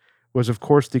did was, of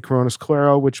course, the Coronas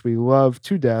Claro, which we love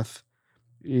to death.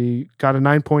 He got a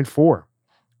 9.4,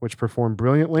 which performed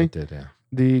brilliantly. It did, yeah.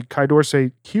 The Quai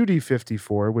d'Orsay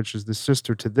QD54, which is the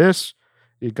sister to this,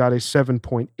 it got a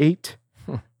 7.8.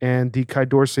 And the Quai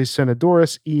d'Orsay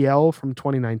Senadoris EL from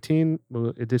 2019,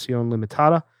 Edición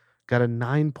Limitada, got a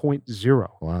 9.0.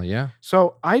 Well, yeah.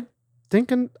 So I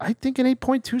think an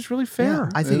 8.2 is really fair. Yeah,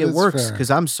 I think It it is works fair. because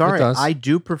I'm sorry, does. I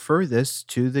do prefer this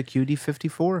to the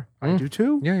QD54. I do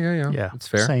too. Yeah. Yeah, It's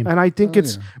fair. Same. And I think Oh,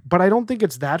 it's, but I don't think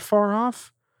it's that far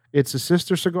off. It's a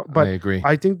sister cigar, I but agree.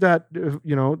 I think that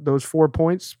those 4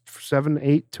 points,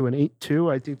 7.8 to an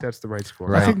 8.2, I think that's the right score.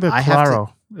 Right. I think the I have to-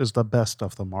 Claro is the best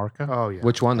of the Marca. Oh yeah.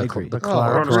 Which one? I agree. The Oh,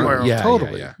 Claro. Coronas Claro. Yeah,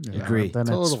 Totally. Yeah. Yeah, Agree. Then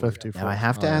Totally. it's 54. Now I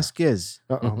have to Oh, yeah. ask Giz,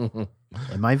 Uh-oh.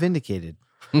 am I vindicated?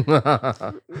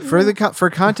 yeah. For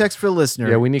context for the listener,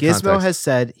 Yeah, we need Gizmo context. has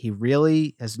said he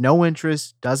really has no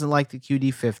interest, doesn't like the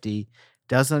QD50,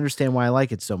 doesn't understand why I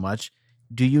like it so much.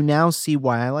 Do you now see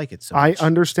why I like it so I much?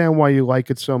 understand why you like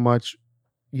it so much.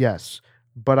 Yes.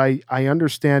 But I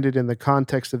understand it in the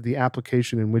context of the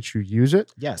application in which you use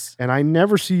it. Yes. And I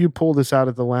never see you pull this out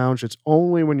of the lounge. It's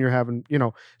only when you're having,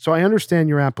 so I understand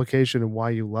your application and why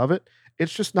you love it.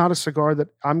 It's just not a cigar that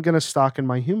I'm going to stock in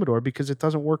my humidor because it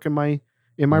doesn't work in my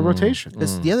rotation.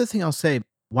 Because the other thing I'll say,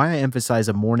 why I emphasize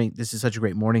this is such a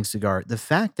great morning cigar, the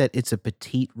fact that it's a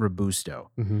petite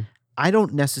Robusto. Mhm. I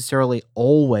don't necessarily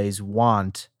always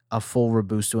want a full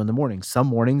Robusto in the morning. Some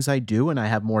mornings I do and I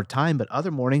have more time, but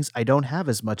other mornings I don't have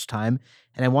as much time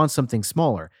and I want something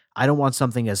smaller. I don't want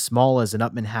something as small as an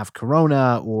Upman Half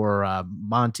Corona or a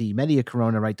Monte Media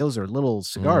Corona, right? Those are little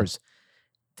cigars.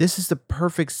 This is the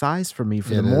perfect size for me for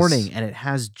the It morning, is. and it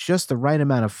has just the right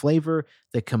amount of flavor.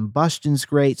 The combustion's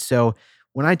great. So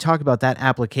when I talk about that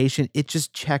application, it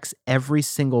just checks every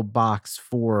single box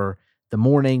for the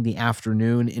morning, the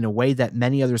afternoon, in a way that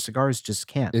many other cigars just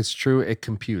can't. It's true. It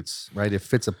computes, right? It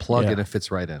fits a plug Yeah. and it fits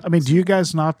right in. I mean, do you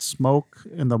guys not smoke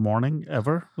in the morning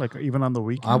ever? Like even on the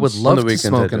weekends? I would On love the to weekends,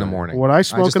 smoke I in the do. morning. What I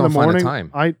smoke just in the don't find the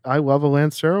morning, time. I love a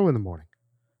Lancero in the morning.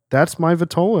 That's my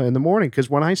Vitola in the morning because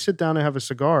when I sit down and have a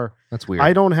cigar, That's weird.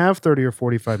 I don't have 30 or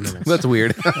 45 minutes. That's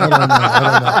weird.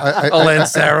 I don't know. A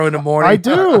Lancero in the morning. I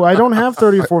do. I don't have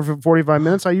 30 or 45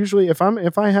 minutes. I usually, if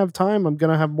I have time, I'm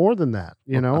going to have more than that.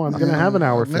 I'm going to have an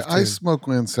hour 15. I smoke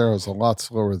Lanceros a lot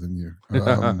slower than you.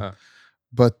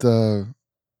 But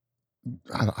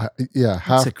It's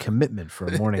half. a commitment for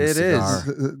a morning It cigar.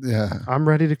 Yeah. I'm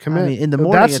ready to commit. I mean, in the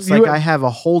morning, That's- it's like you- I have a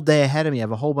whole day ahead of me. I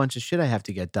have a whole bunch of shit I have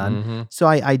to get done. Mhm. So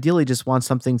I ideally just want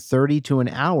something 30 to an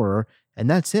hour, and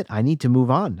that's it. I need to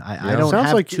move on. I Yeah. don't sounds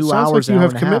have like 2 sounds hours. like you hour have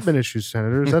and a half. commitment issues,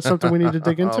 Senator. Is that something we need to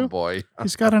dig into? Oh boy.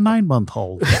 He's got a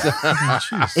 9-month-old.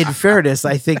 Jeez. In fairness,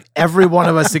 I think every one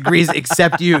of us agrees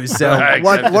except you. So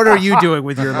what are you doing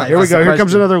with your life? Here we is the go. Here comes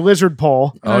question. another lizard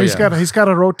poll. You know, he's got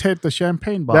to rotate the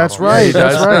champagne bottle. That's right. he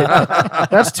That's does. right.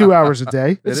 That's 2 hours a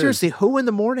day. But It seriously, who in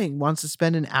the morning wants to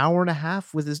spend an hour and a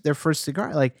half with their first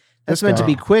cigar? Like that's This meant to guy.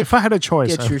 be quick. If I had a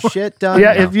choice, Get I your would. shit done.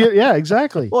 Yeah,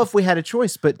 exactly. Well, if we had a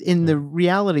choice, but in the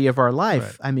reality of our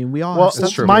life, I mean, we all Well, have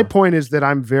stuff to my do. point is that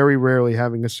I'm very rarely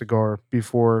having a cigar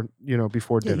before Yeah,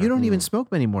 dinner. you don't even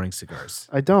smoke many morning cigars.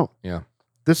 I don't. Yeah.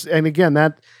 This and again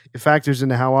that factors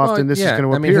into how often this is going to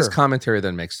appear. I mean, his commentary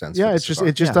then makes sense. yeah, for the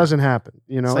it just cigar. doesn't happen.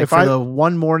 It's like if for I the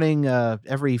one morning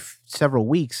every several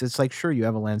weeks, it's like, sure, you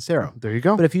have a Lancero. there you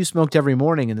go. But if you smoked every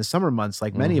morning in the summer months,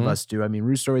 like many of Mhm. us do, I mean,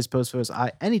 Rooster always posts photos.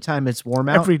 Anytime it's warm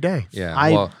out, Every day. Yeah.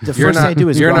 the you're first thing I do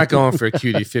is you're go not out- going for a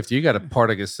QD50. You got a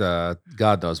Partagas,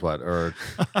 God knows what, or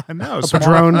No, a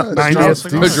Padron small- 90th.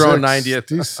 small cigar. Padron 90th.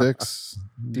 D6.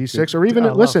 D6 or even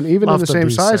I listen, love- even in love the the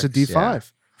same size, a D6.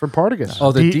 D5 from Partagas.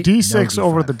 Oh, the D6 no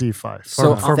over D5. the D5.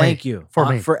 So, for me. Thank you For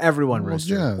me. for everyone, Well,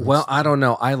 Rooster. yeah. well, I don't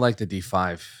know. I like the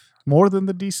D5. More than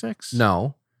the D6?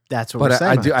 No, That's what we're but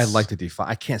I saying. do. I like the D5.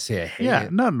 I can't say I hate Yeah,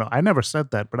 it. no. I never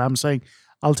said that, but I'm saying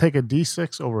I'll take a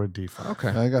D6 over a D5. Okay,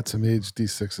 I got some aged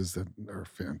D6s that are I'm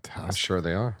fantastic. sure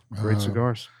they are. Great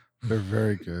cigars. They're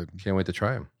very good. Can't wait to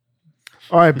try them.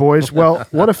 All right, boys. Well,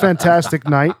 what a fantastic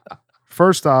night.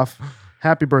 First off,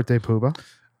 happy birthday, Poobah.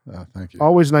 Thank you.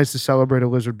 Always nice to celebrate a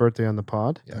lizard birthday on the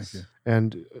pod. Yes. Thank you.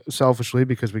 And selfishly,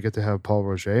 because we get to have Paul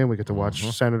Roger and we get to watch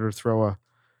Mhm. Senator throw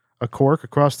a cork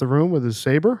across the room with his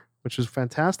saber, which is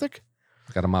fantastic.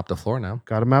 Got to mop the floor now.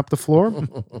 Got to map the floor.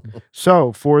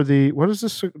 So for what is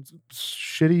this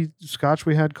shitty scotch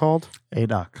we had called?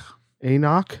 anCnoc.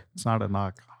 anCnoc. It's not a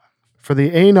knock. For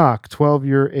the anCnoc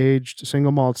 12-year aged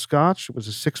single malt scotch, it was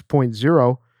a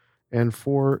 6.0. And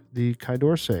for the Quai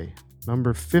d'Orsay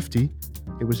number 50,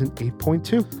 it was an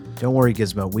 8.2. Don't worry,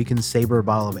 Gizmo. We can saber a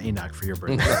bottle of anCnoc for your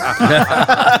birthday.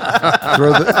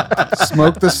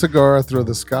 Smoke the cigar, throw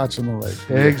the scotch in the lake.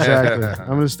 Exactly. I'm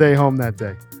going to stay home that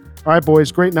day. All right,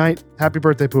 boys. Great night. Happy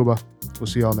birthday, Poobah. We'll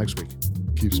see you all next week.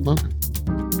 Keep smoking.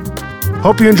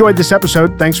 Hope you enjoyed this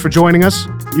episode. Thanks for joining us.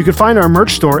 You can find our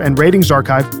merch store and ratings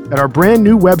archive at our brand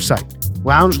new website,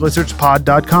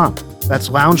 loungelizardspod.com. That's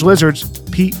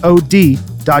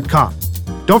loungelizardspod.com.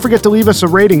 Don't forget to leave us a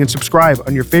rating and subscribe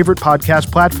on your favorite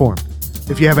podcast platform.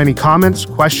 If you have any comments,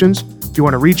 questions, if you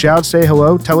want to reach out, say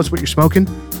hello, tell us what you're smoking,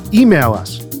 email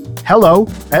us,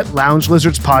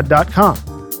 hello@loungelizardspod.com.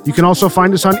 You can also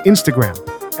find us on Instagram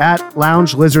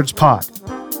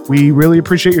 @loungelizardspod. We really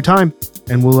appreciate your time,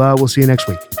 and we'll see you next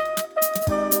week.